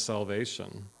plan of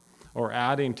salvation or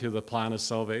adding to the plan of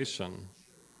salvation.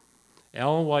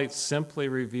 Ellen White simply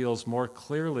reveals more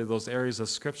clearly those areas of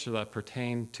Scripture that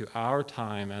pertain to our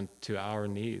time and to our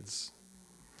needs.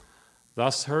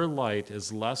 Thus, her light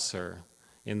is lesser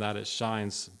in that it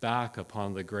shines back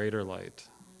upon the greater light.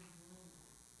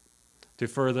 To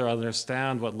further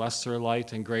understand what lesser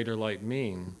light and greater light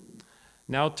mean,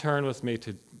 now turn with me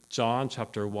to John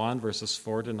chapter 1, verses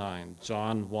 4 to 9.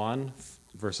 John 1,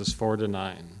 verses 4 to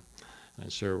 9. I'm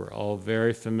sure we're all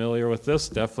very familiar with this.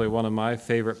 Definitely one of my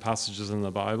favorite passages in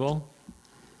the Bible,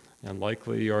 and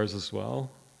likely yours as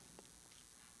well.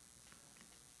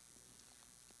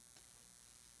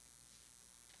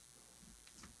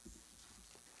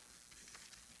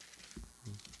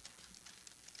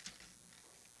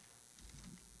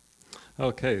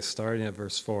 Okay, starting at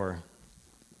verse 4.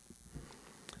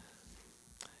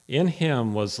 In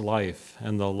him was life,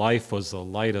 and the life was the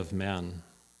light of men.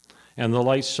 And the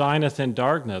light shineth in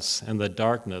darkness, and the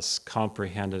darkness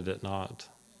comprehended it not.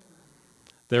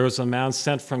 There was a man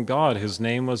sent from God, whose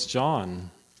name was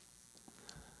John.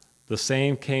 The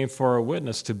same came for a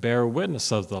witness to bear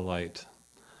witness of the light,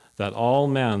 that all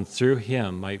men through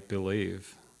him might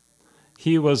believe.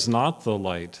 He was not the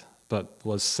light, but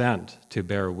was sent to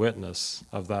bear witness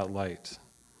of that light.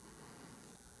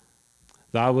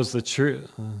 That was the true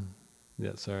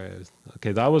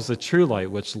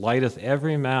light which lighteth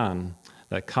every man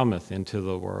that cometh into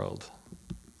the world.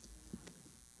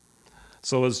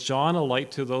 So was John a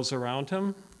light to those around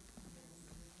him?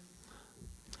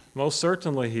 Most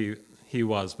certainly he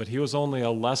was, but he was only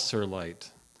a lesser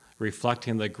light,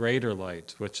 reflecting the greater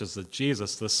light, which is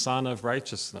Jesus, the Son of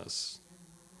righteousness.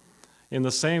 In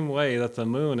the same way that the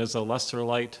moon is a lesser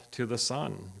light to the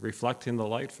sun, reflecting the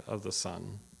light of the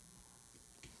sun.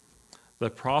 The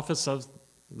prophets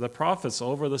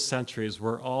over the centuries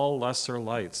were all lesser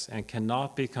lights and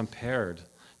cannot be compared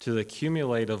to the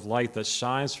cumulative light that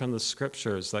shines from the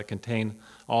Scriptures that contain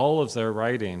all of their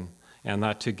writing and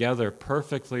that together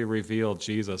perfectly reveal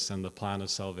Jesus and the plan of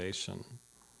salvation.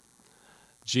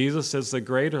 Jesus is the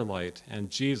greater light, and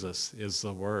Jesus is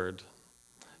the Word,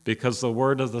 because the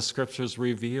word of the Scriptures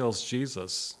reveals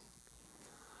Jesus.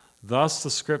 Thus, the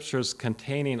Scriptures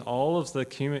containing all of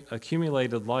the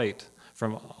accumulated light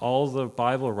from all the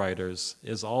Bible writers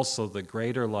is also the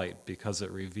greater light because it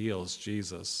reveals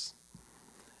Jesus.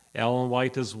 Ellen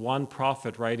White is one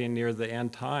prophet writing near the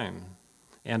end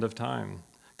of time,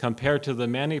 compared to the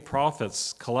many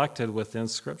prophets collected within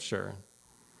Scripture.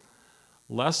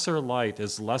 Lesser light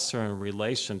is lesser in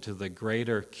relation to the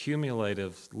greater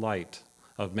cumulative light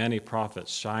of many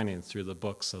prophets shining through the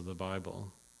books of the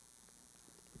Bible.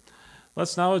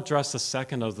 Let's now address the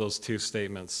second of those two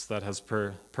statements that has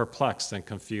perplexed and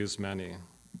confused many.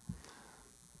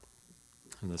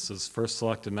 And this is First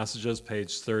Selected Messages,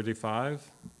 page 35.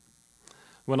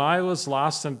 When I was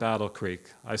last in Battle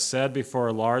Creek, I said before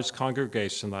a large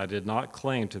congregation that I did not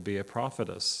claim to be a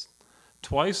prophetess.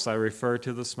 Twice I referred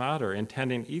to this matter,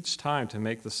 intending each time to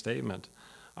make the statement,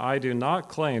 I do not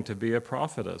claim to be a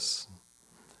prophetess.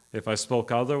 If I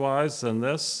spoke otherwise than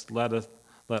this, let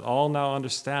all now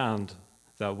understand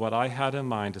that what I had in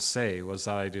mind to say was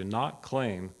that I do not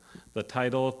claim the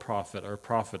title of prophet or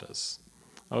prophetess.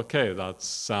 Okay, that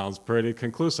sounds pretty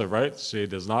conclusive, right? She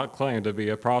does not claim to be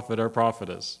a prophet or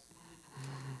prophetess.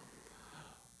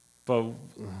 But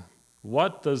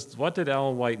what did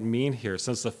Ellen White mean here,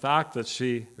 since the fact that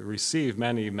she received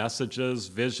many messages,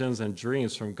 visions, and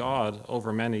dreams from God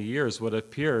over many years would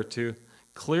appear to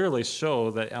clearly show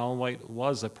that Ellen White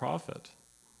was a prophet?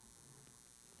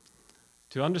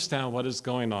 To understand what is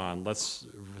going on, let's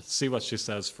see what she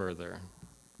says further.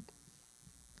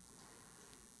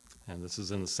 and this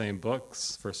is in the same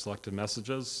books for selected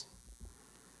messages.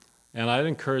 And I'd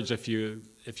encourage, if you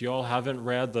all haven't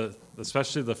read,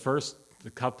 especially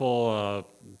the couple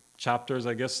chapters,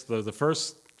 I guess, the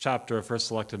first chapter of First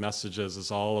Selected Messages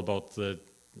is all about the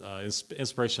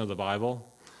inspiration of the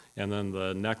Bible, and then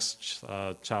the next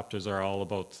chapters are all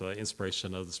about the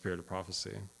inspiration of the Spirit of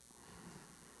prophecy.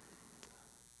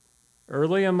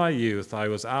 Early in my youth, I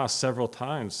was asked several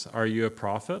times, "Are you a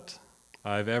prophet?"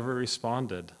 I've ever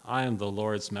responded, "I am the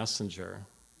Lord's messenger."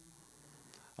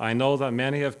 I know that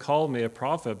many have called me a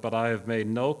prophet, but I have made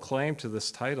no claim to this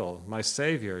title. My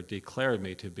Savior declared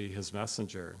me to be his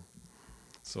messenger.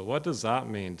 So what does that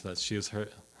mean, that she is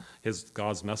his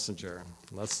God's messenger?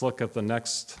 Let's look at the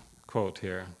next quote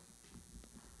here.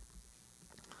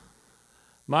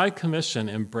 My commission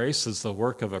embraces the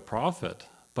work of a prophet,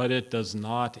 but it does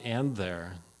not end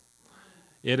there.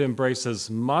 It embraces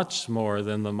much more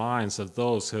than the minds of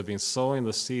those who have been sowing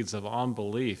the seeds of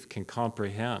unbelief can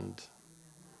comprehend.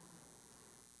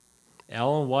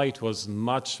 Ellen White was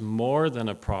much more than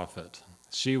a prophet.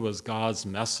 She was God's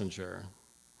messenger.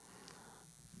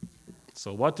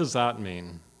 So what does that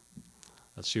mean,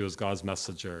 that she was God's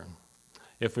messenger?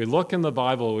 If we look in the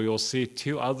Bible, we will see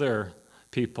two other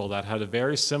people that had a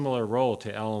very similar role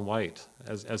to Ellen White,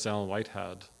 as Ellen White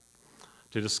had.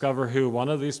 To discover who one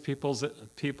of these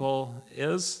people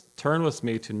is, turn with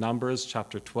me to Numbers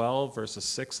chapter 12, verses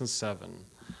 6 and 7.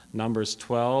 Numbers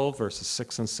 12, verses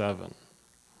 6 and 7.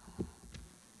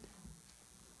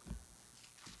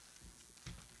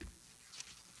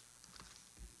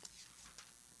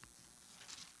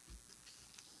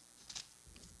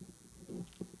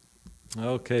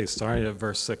 Okay, starting at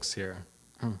verse 6 here.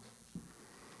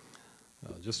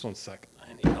 Just one second.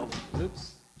 I need help.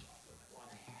 Oops.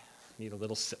 Need a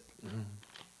little sip.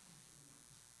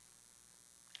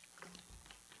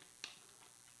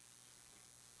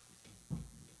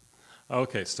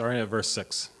 Okay, starting at verse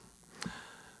 6.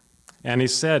 And he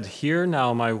said, "Hear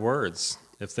now my words.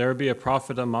 If there be a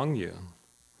prophet among you,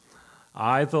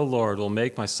 I, the Lord, will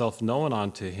make myself known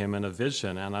unto him in a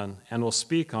vision, and will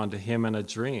speak unto him in a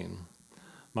dream.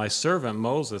 My servant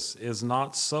Moses is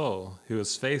not so, who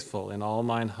is faithful in all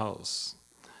mine house."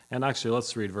 And actually,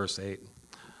 let's read verse 8.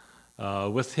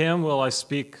 With him will I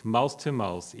speak mouth to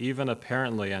mouth, even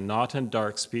apparently, and not in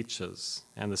dark speeches.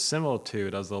 And the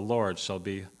similitude of the Lord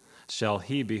shall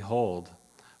he behold.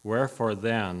 Wherefore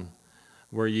then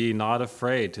were ye not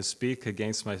afraid to speak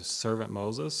against my servant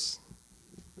Moses?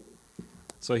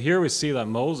 So here we see that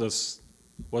Moses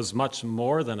was much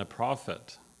more than a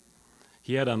prophet.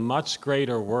 He had a much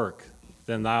greater work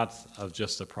than that of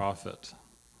just a prophet.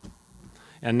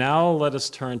 And now let us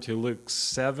turn to Luke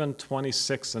 7,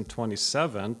 26 and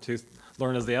 27 to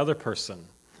learn of the other person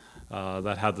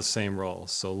that had the same role.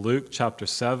 So Luke chapter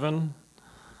 7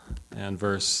 and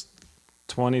verse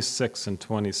 26 and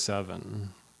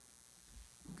 27.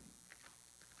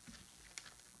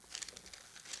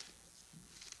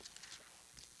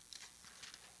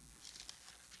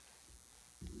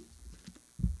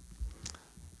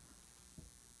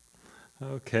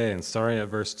 Okay, and starting at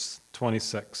verse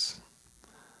 26.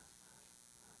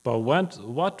 But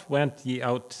what went ye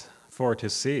out for to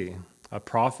see? A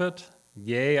prophet?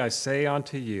 Yea, I say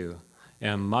unto you,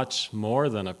 and much more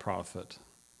than a prophet.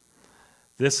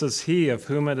 This is he of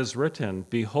whom it is written,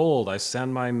 Behold, I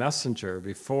send my messenger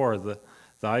before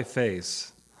thy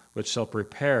face, which shall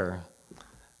prepare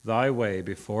thy way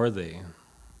before thee.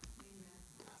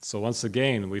 So once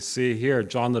again, we see here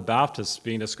John the Baptist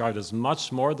being described as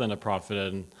much more than a prophet,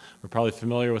 and we're probably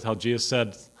familiar with how Jesus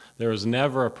said there was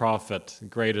never a prophet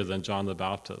greater than John the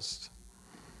Baptist.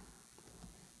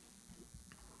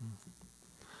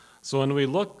 So when we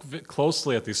look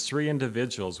closely at these three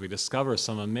individuals, we discover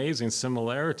some amazing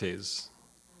similarities.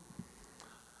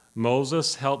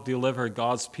 Moses helped deliver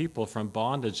God's people from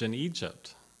bondage in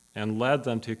Egypt and led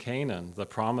them to Canaan, the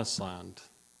promised land.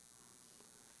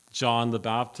 John the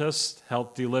Baptist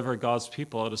helped deliver God's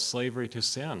people out of slavery to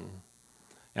sin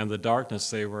and the darkness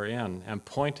they were in, and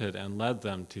pointed and led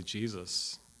them to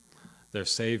Jesus, their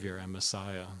Savior and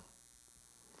Messiah.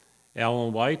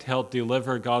 Ellen White helped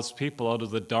deliver God's people out of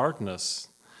the darkness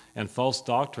and false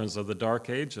doctrines of the dark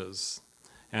ages,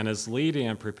 and is leading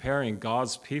and preparing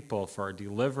God's people for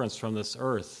deliverance from this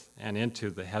earth and into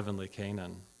the heavenly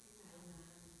Canaan.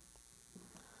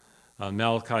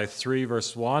 Malachi 3,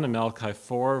 verse 1, and Malachi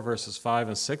 4, verses 5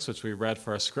 and 6, which we read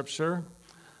for our scripture,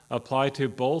 apply to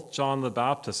both John the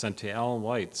Baptist and to Ellen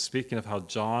White, speaking of how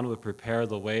John would prepare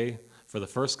the way for the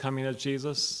first coming of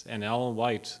Jesus, and Ellen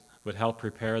White would help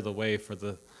prepare the way for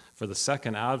the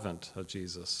second advent of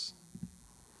Jesus.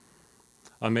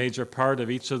 A major part of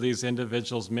each of these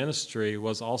individuals' ministry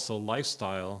was also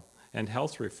lifestyle and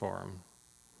health reform.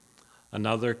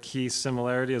 Another key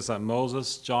similarity is that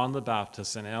Moses, John the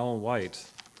Baptist, and Ellen White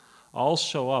all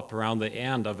show up around the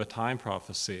end of a time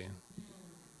prophecy.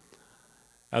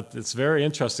 It's very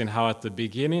interesting how at the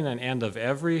beginning and end of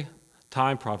every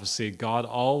time prophecy, God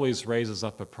always raises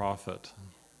up a prophet.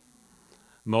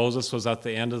 Moses was at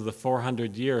the end of the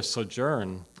 400-year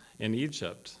sojourn in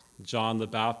Egypt. John the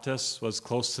Baptist was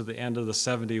close to the end of the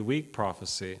 70-week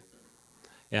prophecy.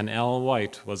 And Ellen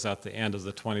White was at the end of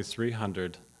the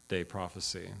 2300-day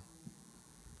prophecy.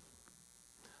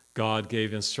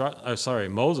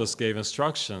 Moses gave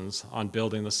instructions on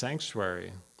building the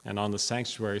sanctuary and on the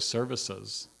sanctuary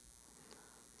services.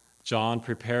 John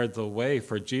prepared the way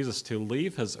for Jesus to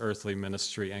leave his earthly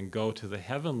ministry and go to the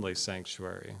heavenly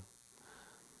sanctuary.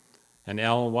 And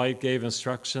Ellen White gave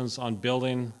instructions on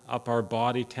building up our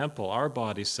body temple, our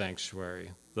body sanctuary,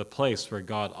 the place where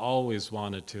God always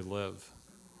wanted to live.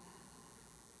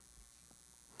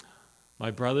 My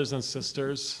brothers and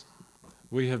sisters,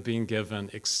 we have been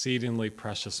given exceedingly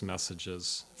precious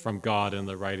messages from God in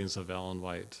the writings of Ellen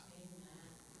White.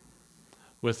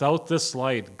 Without this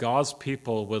light, God's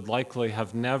people would likely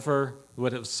have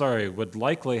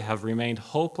remained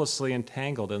hopelessly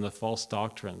entangled in the false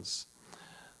doctrines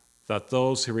that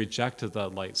those who rejected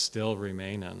that light still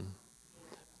remain in.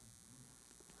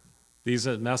 These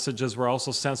messages were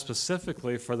also sent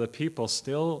specifically for the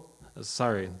people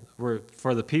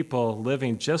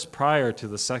living just prior to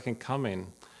the second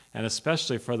coming, and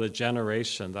especially for the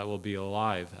generation that will be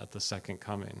alive at the second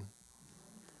coming.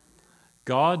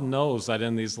 God knows that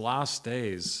in these last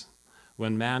days,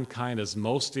 when mankind is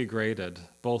most degraded,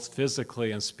 both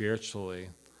physically and spiritually,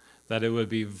 that it would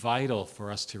be vital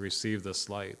for us to receive this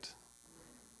light.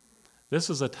 This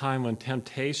is a time when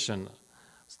temptations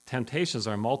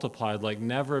are multiplied like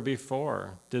never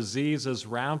before. Disease is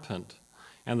rampant,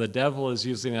 and the devil is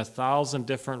using 1,000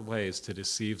 different ways to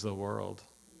deceive the world.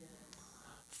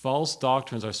 False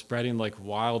doctrines are spreading like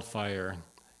wildfire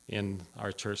in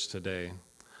our church today,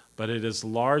 but it is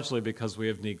largely because we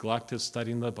have neglected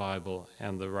studying the Bible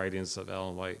and the writings of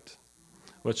Ellen White,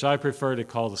 which I prefer to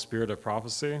call the spirit of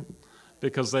prophecy,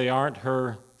 because they aren't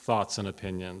her thoughts and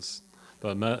opinions,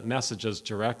 but messages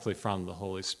directly from the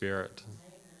Holy Spirit.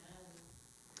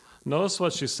 Notice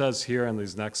what she says here in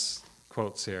these next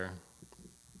quotes here.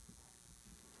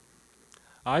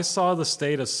 I saw the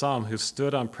state of some who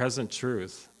stood on present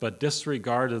truth, but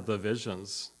disregarded the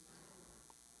visions.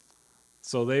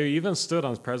 So they even stood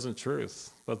on present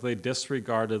truth, but they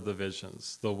disregarded the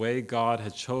visions, the way God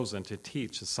had chosen to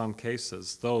teach, in some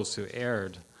cases, those who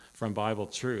erred from Bible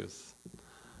truth.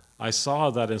 I saw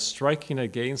that in striking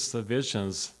against the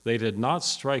visions, they did not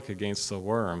strike against the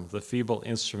worm, the feeble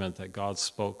instrument that God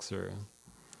spoke through,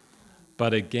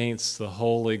 but against the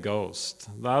Holy Ghost.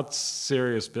 That's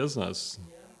serious business.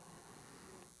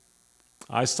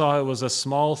 I saw it was a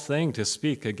small thing to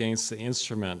speak against the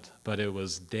instrument, but it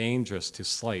was dangerous to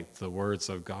slight the words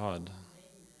of God.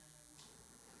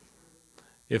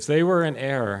 If they were in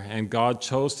error and God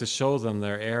chose to show them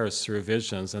their errors through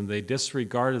visions, and they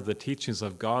disregarded the teachings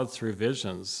of God through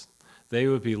visions, they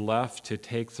would be left to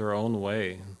take their own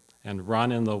way and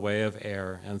run in the way of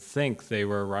error and think they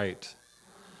were right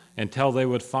until they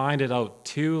would find it out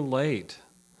too late.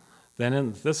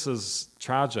 This is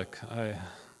tragic.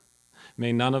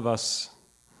 May none of us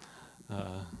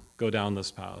go down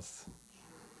this path.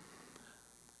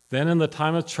 Then in the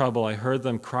time of trouble, I heard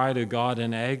them cry to God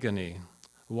in agony,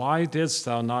 why didst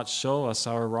thou not show us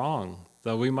our wrong,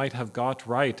 that we might have got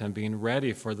right and been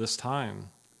ready for this time?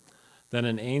 Then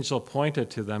an angel pointed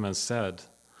to them and said,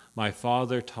 my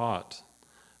Father taught,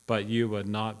 but you would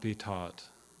not be taught.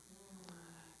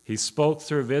 He spoke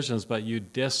through visions, but you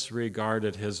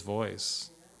disregarded his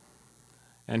voice.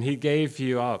 And he gave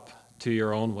you up to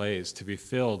your own ways, to be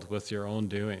filled with your own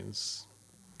doings.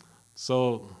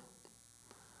 So,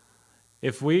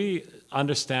 if we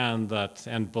understand that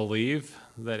and believe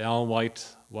that Ellen White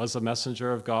was a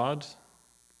messenger of God,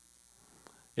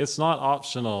 it's not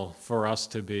optional for us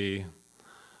to be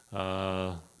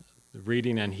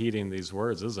reading and heeding these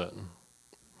words, is it?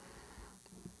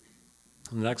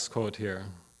 Next quote here.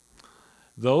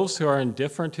 Those who are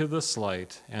indifferent to this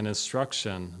light and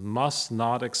instruction must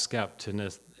not expect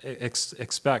to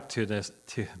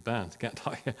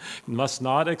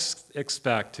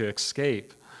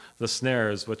escape the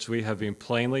snares which we have been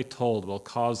plainly told will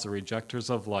cause the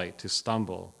rejectors of light to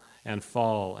stumble and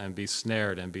fall and be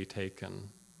snared and be taken.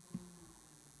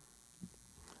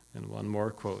 And one more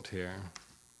quote here.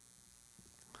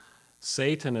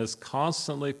 Satan is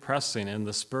constantly pressing in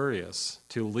the spurious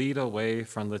to lead away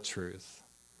from the truth.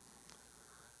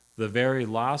 The very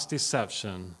last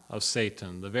deception of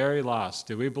Satan, the very last.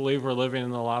 Do we believe we're living in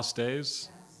the last days?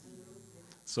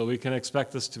 So we can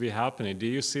expect this to be happening. Do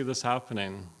you see this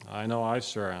happening? I know I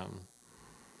sure am.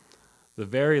 The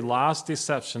very last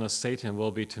deception of Satan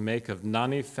will be to make of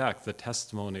none effect the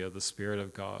testimony of the Spirit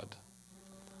of God.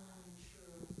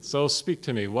 So speak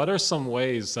to me. What are some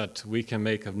ways that we can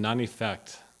make of none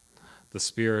effect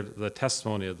the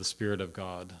testimony of the Spirit of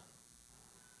God?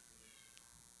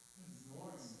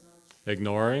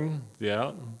 Ignoring,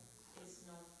 yeah.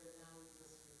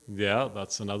 Yeah,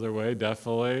 that's another way,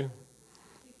 definitely.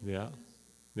 Yeah,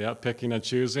 picking and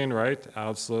choosing, right?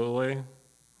 Absolutely.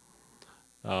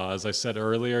 As I said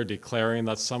earlier, declaring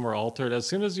that some were altered. As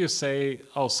soon as you say,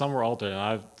 oh, some were altered, and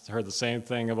I've heard the same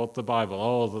thing about the Bible.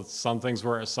 Oh, some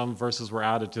verses were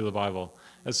added to the Bible.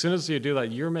 As soon as you do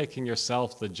that, you're making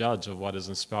yourself the judge of what is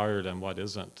inspired and what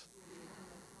isn't.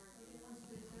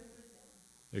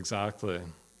 Exactly.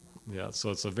 Yeah, so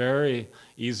it's a very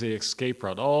easy escape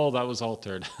route. Oh, that was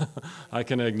altered. I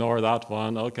can ignore that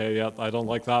one. Okay, yeah, I don't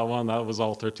like that one. That was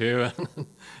altered too,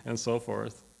 and so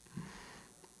forth.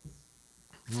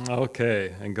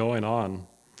 Okay, and going on.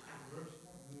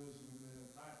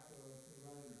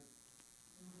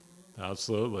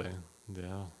 Absolutely, yeah. The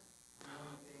only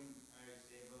thing I would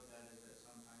say about that is that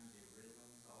sometimes the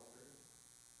original's altered.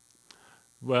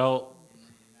 Well, In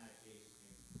that case,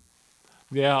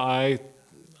 yeah,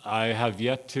 I have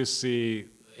yet to see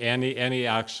any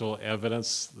actual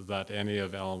evidence that any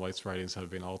of Ellen White's writings have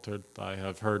been altered. I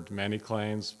have heard many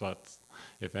claims, but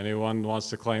if anyone wants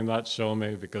to claim that, show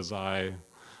me, because I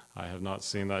have not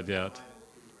seen that yet.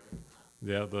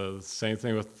 Yeah, the same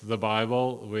thing with the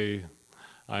Bible.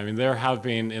 There have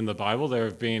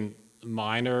been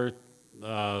minor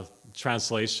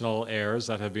translational errors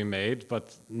that have been made,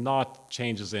 but not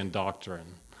changes in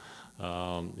doctrine.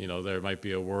 There might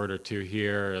be a word or two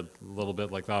here, a little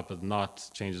bit like that, but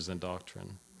not changes in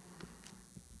doctrine.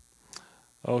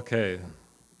 Okay,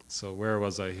 so where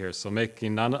was I here? So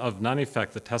making none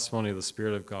effect the testimony of the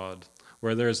Spirit of God.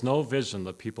 Where there is no vision,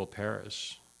 the people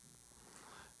perish.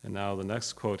 And now the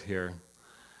next quote here.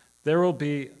 There will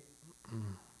be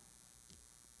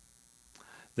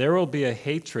a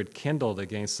hatred kindled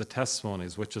against the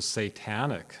testimonies, which is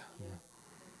satanic.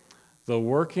 The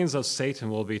workings of Satan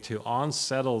will be to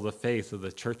unsettle the faith of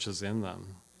the churches in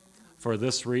them. For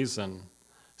this reason,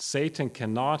 Satan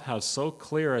cannot have so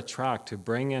clear a track to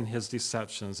bring in his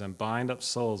deceptions and bind up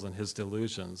souls in his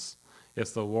delusions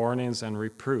if the warnings and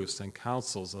reproofs and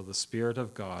counsels of the Spirit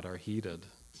of God are heeded.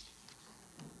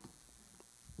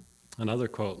 Another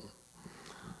quote.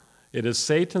 It is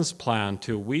Satan's plan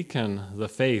to weaken the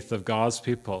faith of God's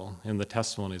people in the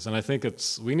testimonies. And I think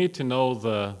we need to know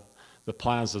the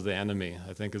plans of the enemy.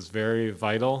 I think it's very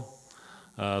vital.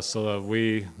 So that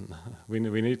we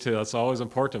need to, that's always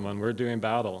important when we're doing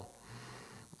battle.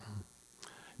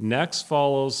 Next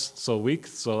follows, so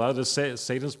that is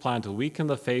Satan's plan to weaken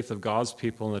the faith of God's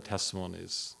people in the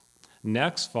testimonies.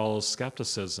 Next follows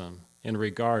skepticism in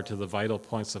regard to the vital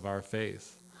points of our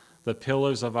faith, the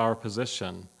pillars of our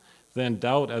position, then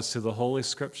doubt as to the Holy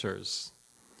Scriptures,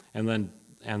 and then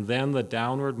the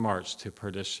downward march to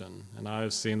perdition. And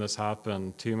I've seen this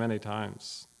happen too many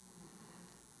times.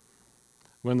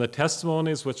 When the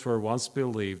testimonies which were once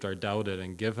believed are doubted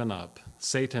and given up,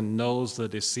 Satan knows the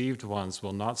deceived ones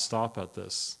will not stop at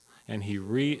this, and he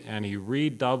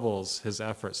redoubles his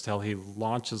efforts till he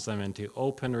launches them into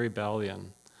open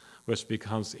rebellion, which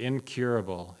becomes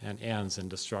incurable and ends in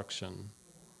destruction.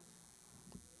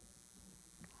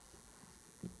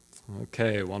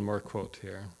 Okay, one more quote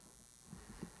here.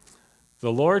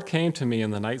 The Lord came to me in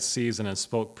the night season and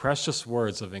spoke precious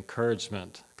words of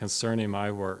encouragement concerning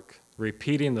my work,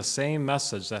 repeating the same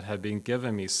message that had been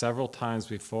given me several times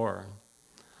before.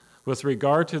 With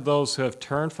regard to those who have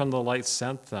turned from the light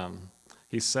sent them,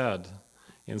 he said,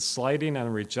 in slighting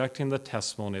and rejecting the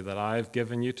testimony that I have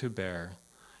given you to bear,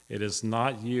 it is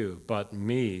not you, but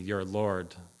me, your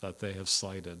Lord, that they have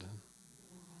slighted.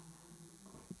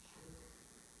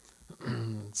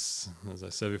 As I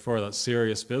said before, that's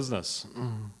serious business.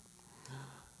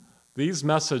 These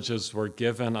messages were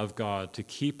given of God to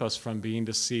keep us from being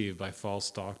deceived by false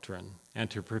doctrine and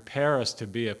to prepare us to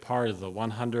be a part of the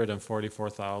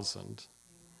 144,000.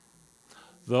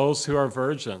 Those who are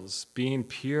virgins, being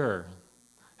pure,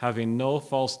 having no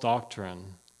false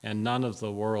doctrine and none of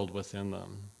the world within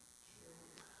them.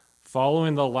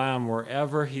 Following the Lamb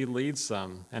wherever he leads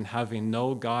them and having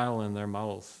no guile in their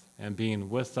mouth and being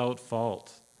without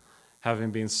fault,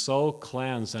 having been so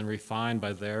cleansed and refined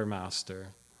by their master,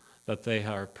 that they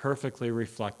are perfectly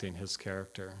reflecting his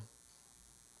character.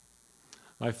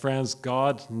 My friends,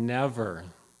 God never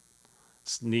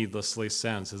needlessly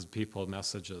sends his people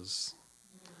messages.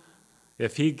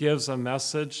 If he gives a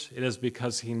message, it is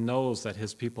because he knows that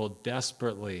his people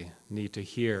desperately need to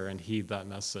hear and heed that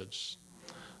message.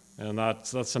 And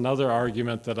that's another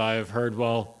argument that I have heard.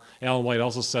 Well, Ellen White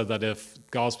also said that if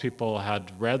God's people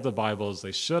had read the Bible as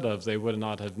they should have, they would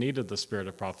not have needed the spirit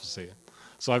of prophecy.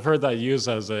 So I've heard that used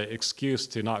as an excuse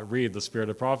to not read the spirit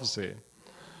of prophecy.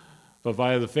 But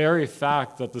by the very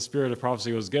fact that the spirit of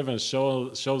prophecy was given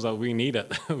shows that we need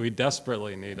it. We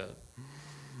desperately need it.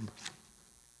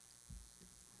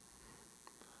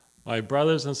 My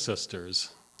brothers and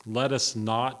sisters, let us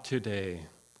not today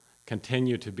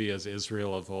continue to be as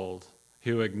Israel of old,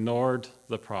 who ignored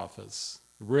the prophets,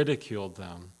 ridiculed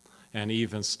them, and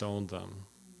even stoned them.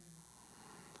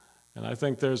 And I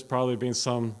think there's probably been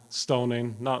some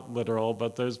stoning, not literal,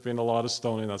 but there's been a lot of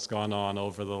stoning that's gone on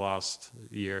over the last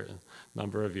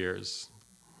number of years.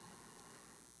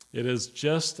 It is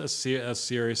just as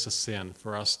serious a sin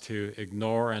for us to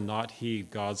ignore and not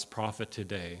heed God's prophet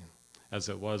today as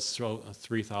it was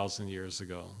 3,000 years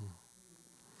ago.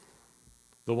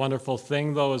 The wonderful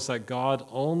thing, though, is that God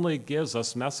only gives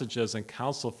us messages and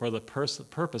counsel for the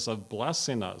purpose of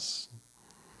blessing us,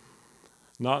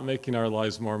 not making our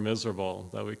lives more miserable,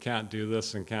 that we can't do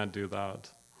this and can't do that.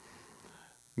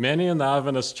 Many in the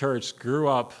Adventist church grew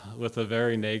up with a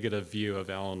very negative view of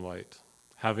Ellen White,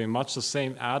 having much the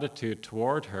same attitude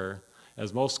toward her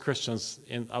as most Christians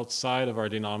outside of our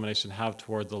denomination have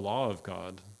toward the law of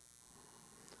God.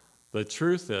 The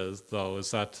truth is, though,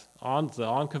 is that the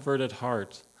unconverted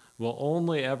heart will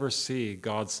only ever see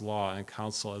God's law and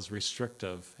counsel as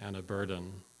restrictive and a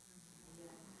burden.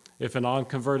 If an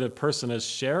unconverted person is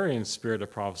sharing spirit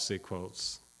of prophecy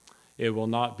quotes, it will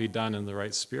not be done in the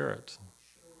right spirit.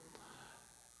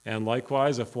 And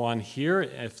likewise, if the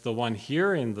one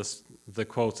hearing the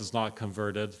quotes is not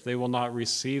converted, they will not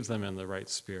receive them in the right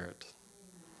spirit.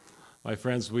 My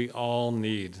friends, we all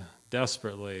need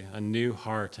desperately a new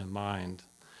heart and mind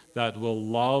that will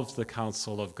love the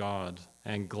counsel of God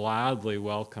and gladly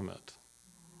welcome it.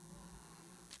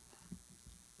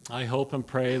 I hope and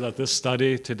pray that this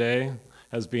study today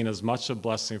has been as much a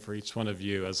blessing for each one of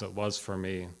you as it was for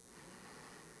me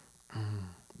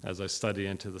as I study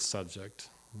into the subject.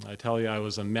 I tell you, I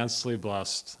was immensely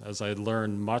blessed as I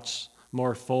learned much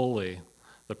more fully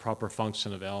the proper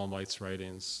function of Ellen White's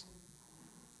writings.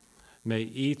 May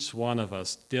each one of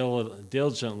us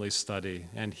diligently study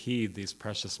and heed these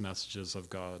precious messages of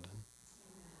God.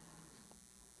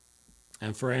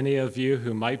 And for any of you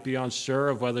who might be unsure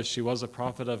of whether she was a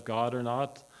prophet of God or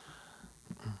not,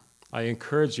 I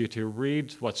encourage you to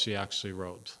read what she actually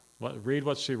wrote. Read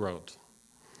what she wrote.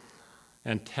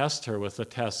 And test her with the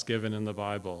tests given in the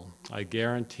Bible. I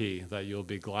guarantee that you'll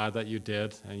be glad that you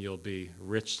did, and you'll be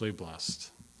richly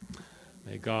blessed.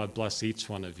 May God bless each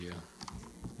one of you.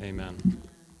 Amen.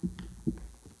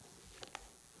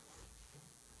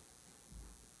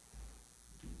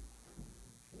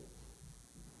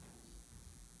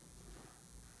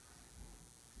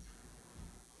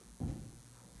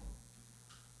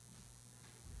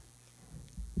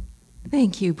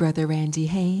 Thank you, Brother Randy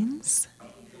Haines.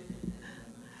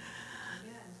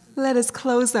 Let us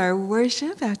close our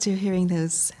worship after hearing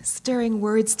those stirring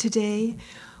words today.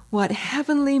 What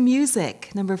heavenly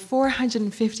music, number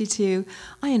 452.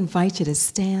 I invite you to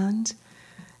stand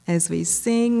as we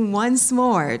sing once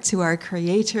more to our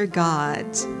Creator God.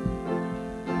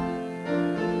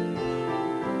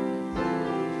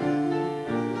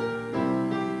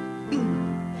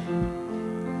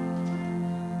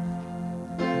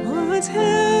 What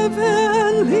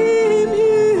heavenly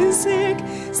music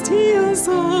steals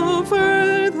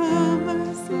over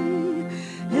the sea,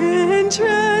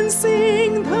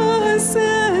 entrancing the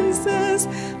senses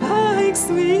like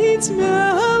sweet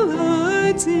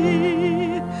melody.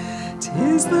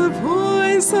 'Tis the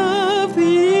voice of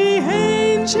the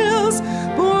angels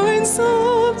borne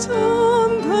soft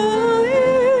on the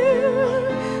air.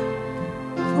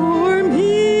 For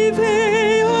me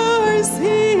they are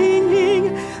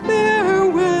singing their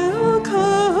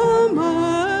welcome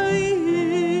I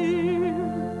hear.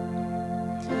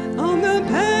 On the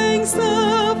banks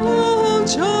of old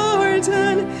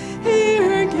Jordan,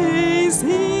 here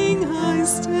gazing I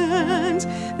stand,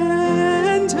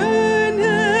 and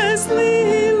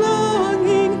earnestly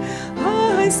longing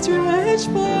I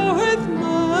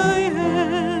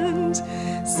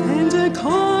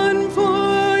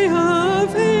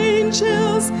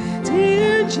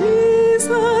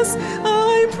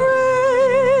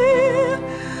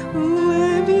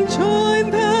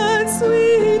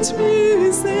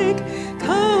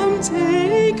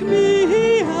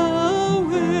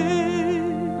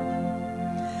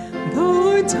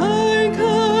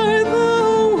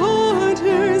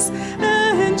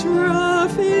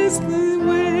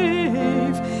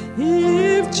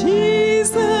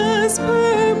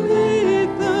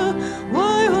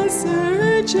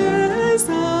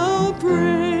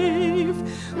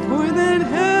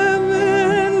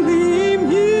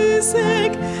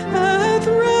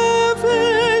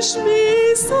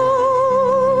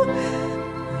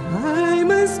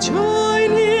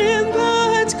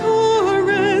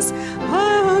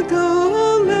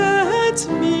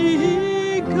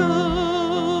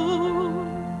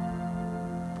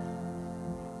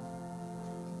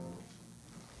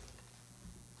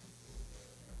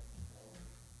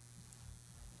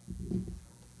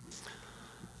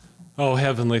Oh,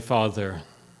 Heavenly Father,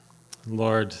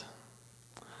 Lord,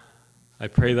 I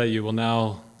pray that you will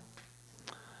now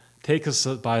take us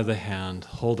by the hand,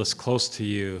 hold us close to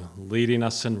you, leading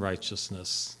us in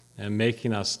righteousness, and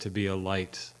making us to be a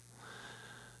light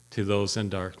to those in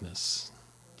darkness.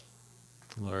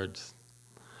 Lord,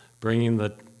 bringing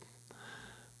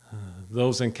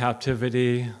those in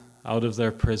captivity out of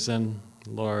their prison,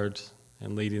 Lord,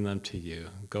 and leading them to you.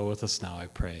 Go with us now, I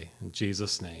pray. In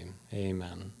Jesus' name,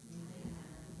 amen.